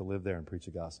and have to live there and preach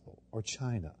the gospel? Or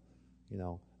China?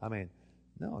 No.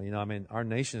 Our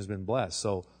nation has been blessed.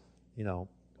 So,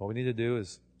 what we need to do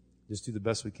is just do the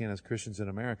best we can as Christians in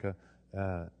America.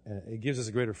 And it gives us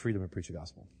a greater freedom to preach the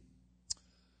gospel.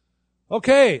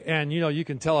 Okay, and you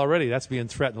can tell already that's being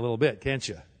threatened a little bit, can't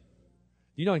you?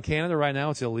 In Canada right now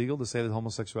it's illegal to say that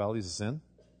homosexuality is a sin.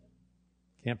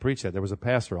 Can't preach that. There was a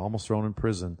pastor almost thrown in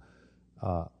prison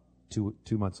 2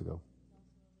 months ago.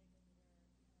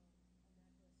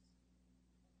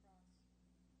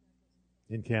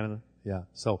 In Canada, yeah.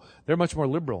 So they're much more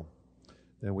liberal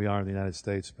than we are in the United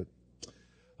States. But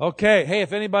okay, hey,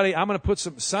 if anybody, I'm going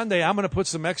to put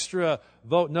some extra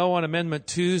vote no on Amendment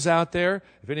 2s out there.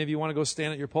 If any of you want to go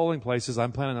stand at your polling places,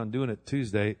 I'm planning on doing it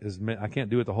Tuesday. I can't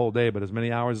do it the whole day, but as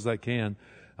many hours as I can,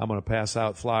 I'm going to pass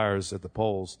out flyers at the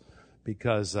polls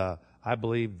because I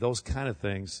believe those kind of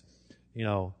things,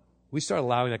 we start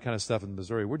allowing that kind of stuff in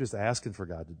Missouri. We're just asking for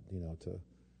God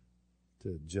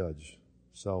to judge.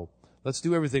 So let's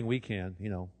do everything we can,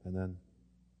 and then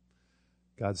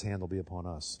God's hand will be upon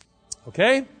us.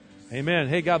 Okay? Amen.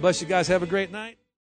 Hey, God bless you guys. Have a great night.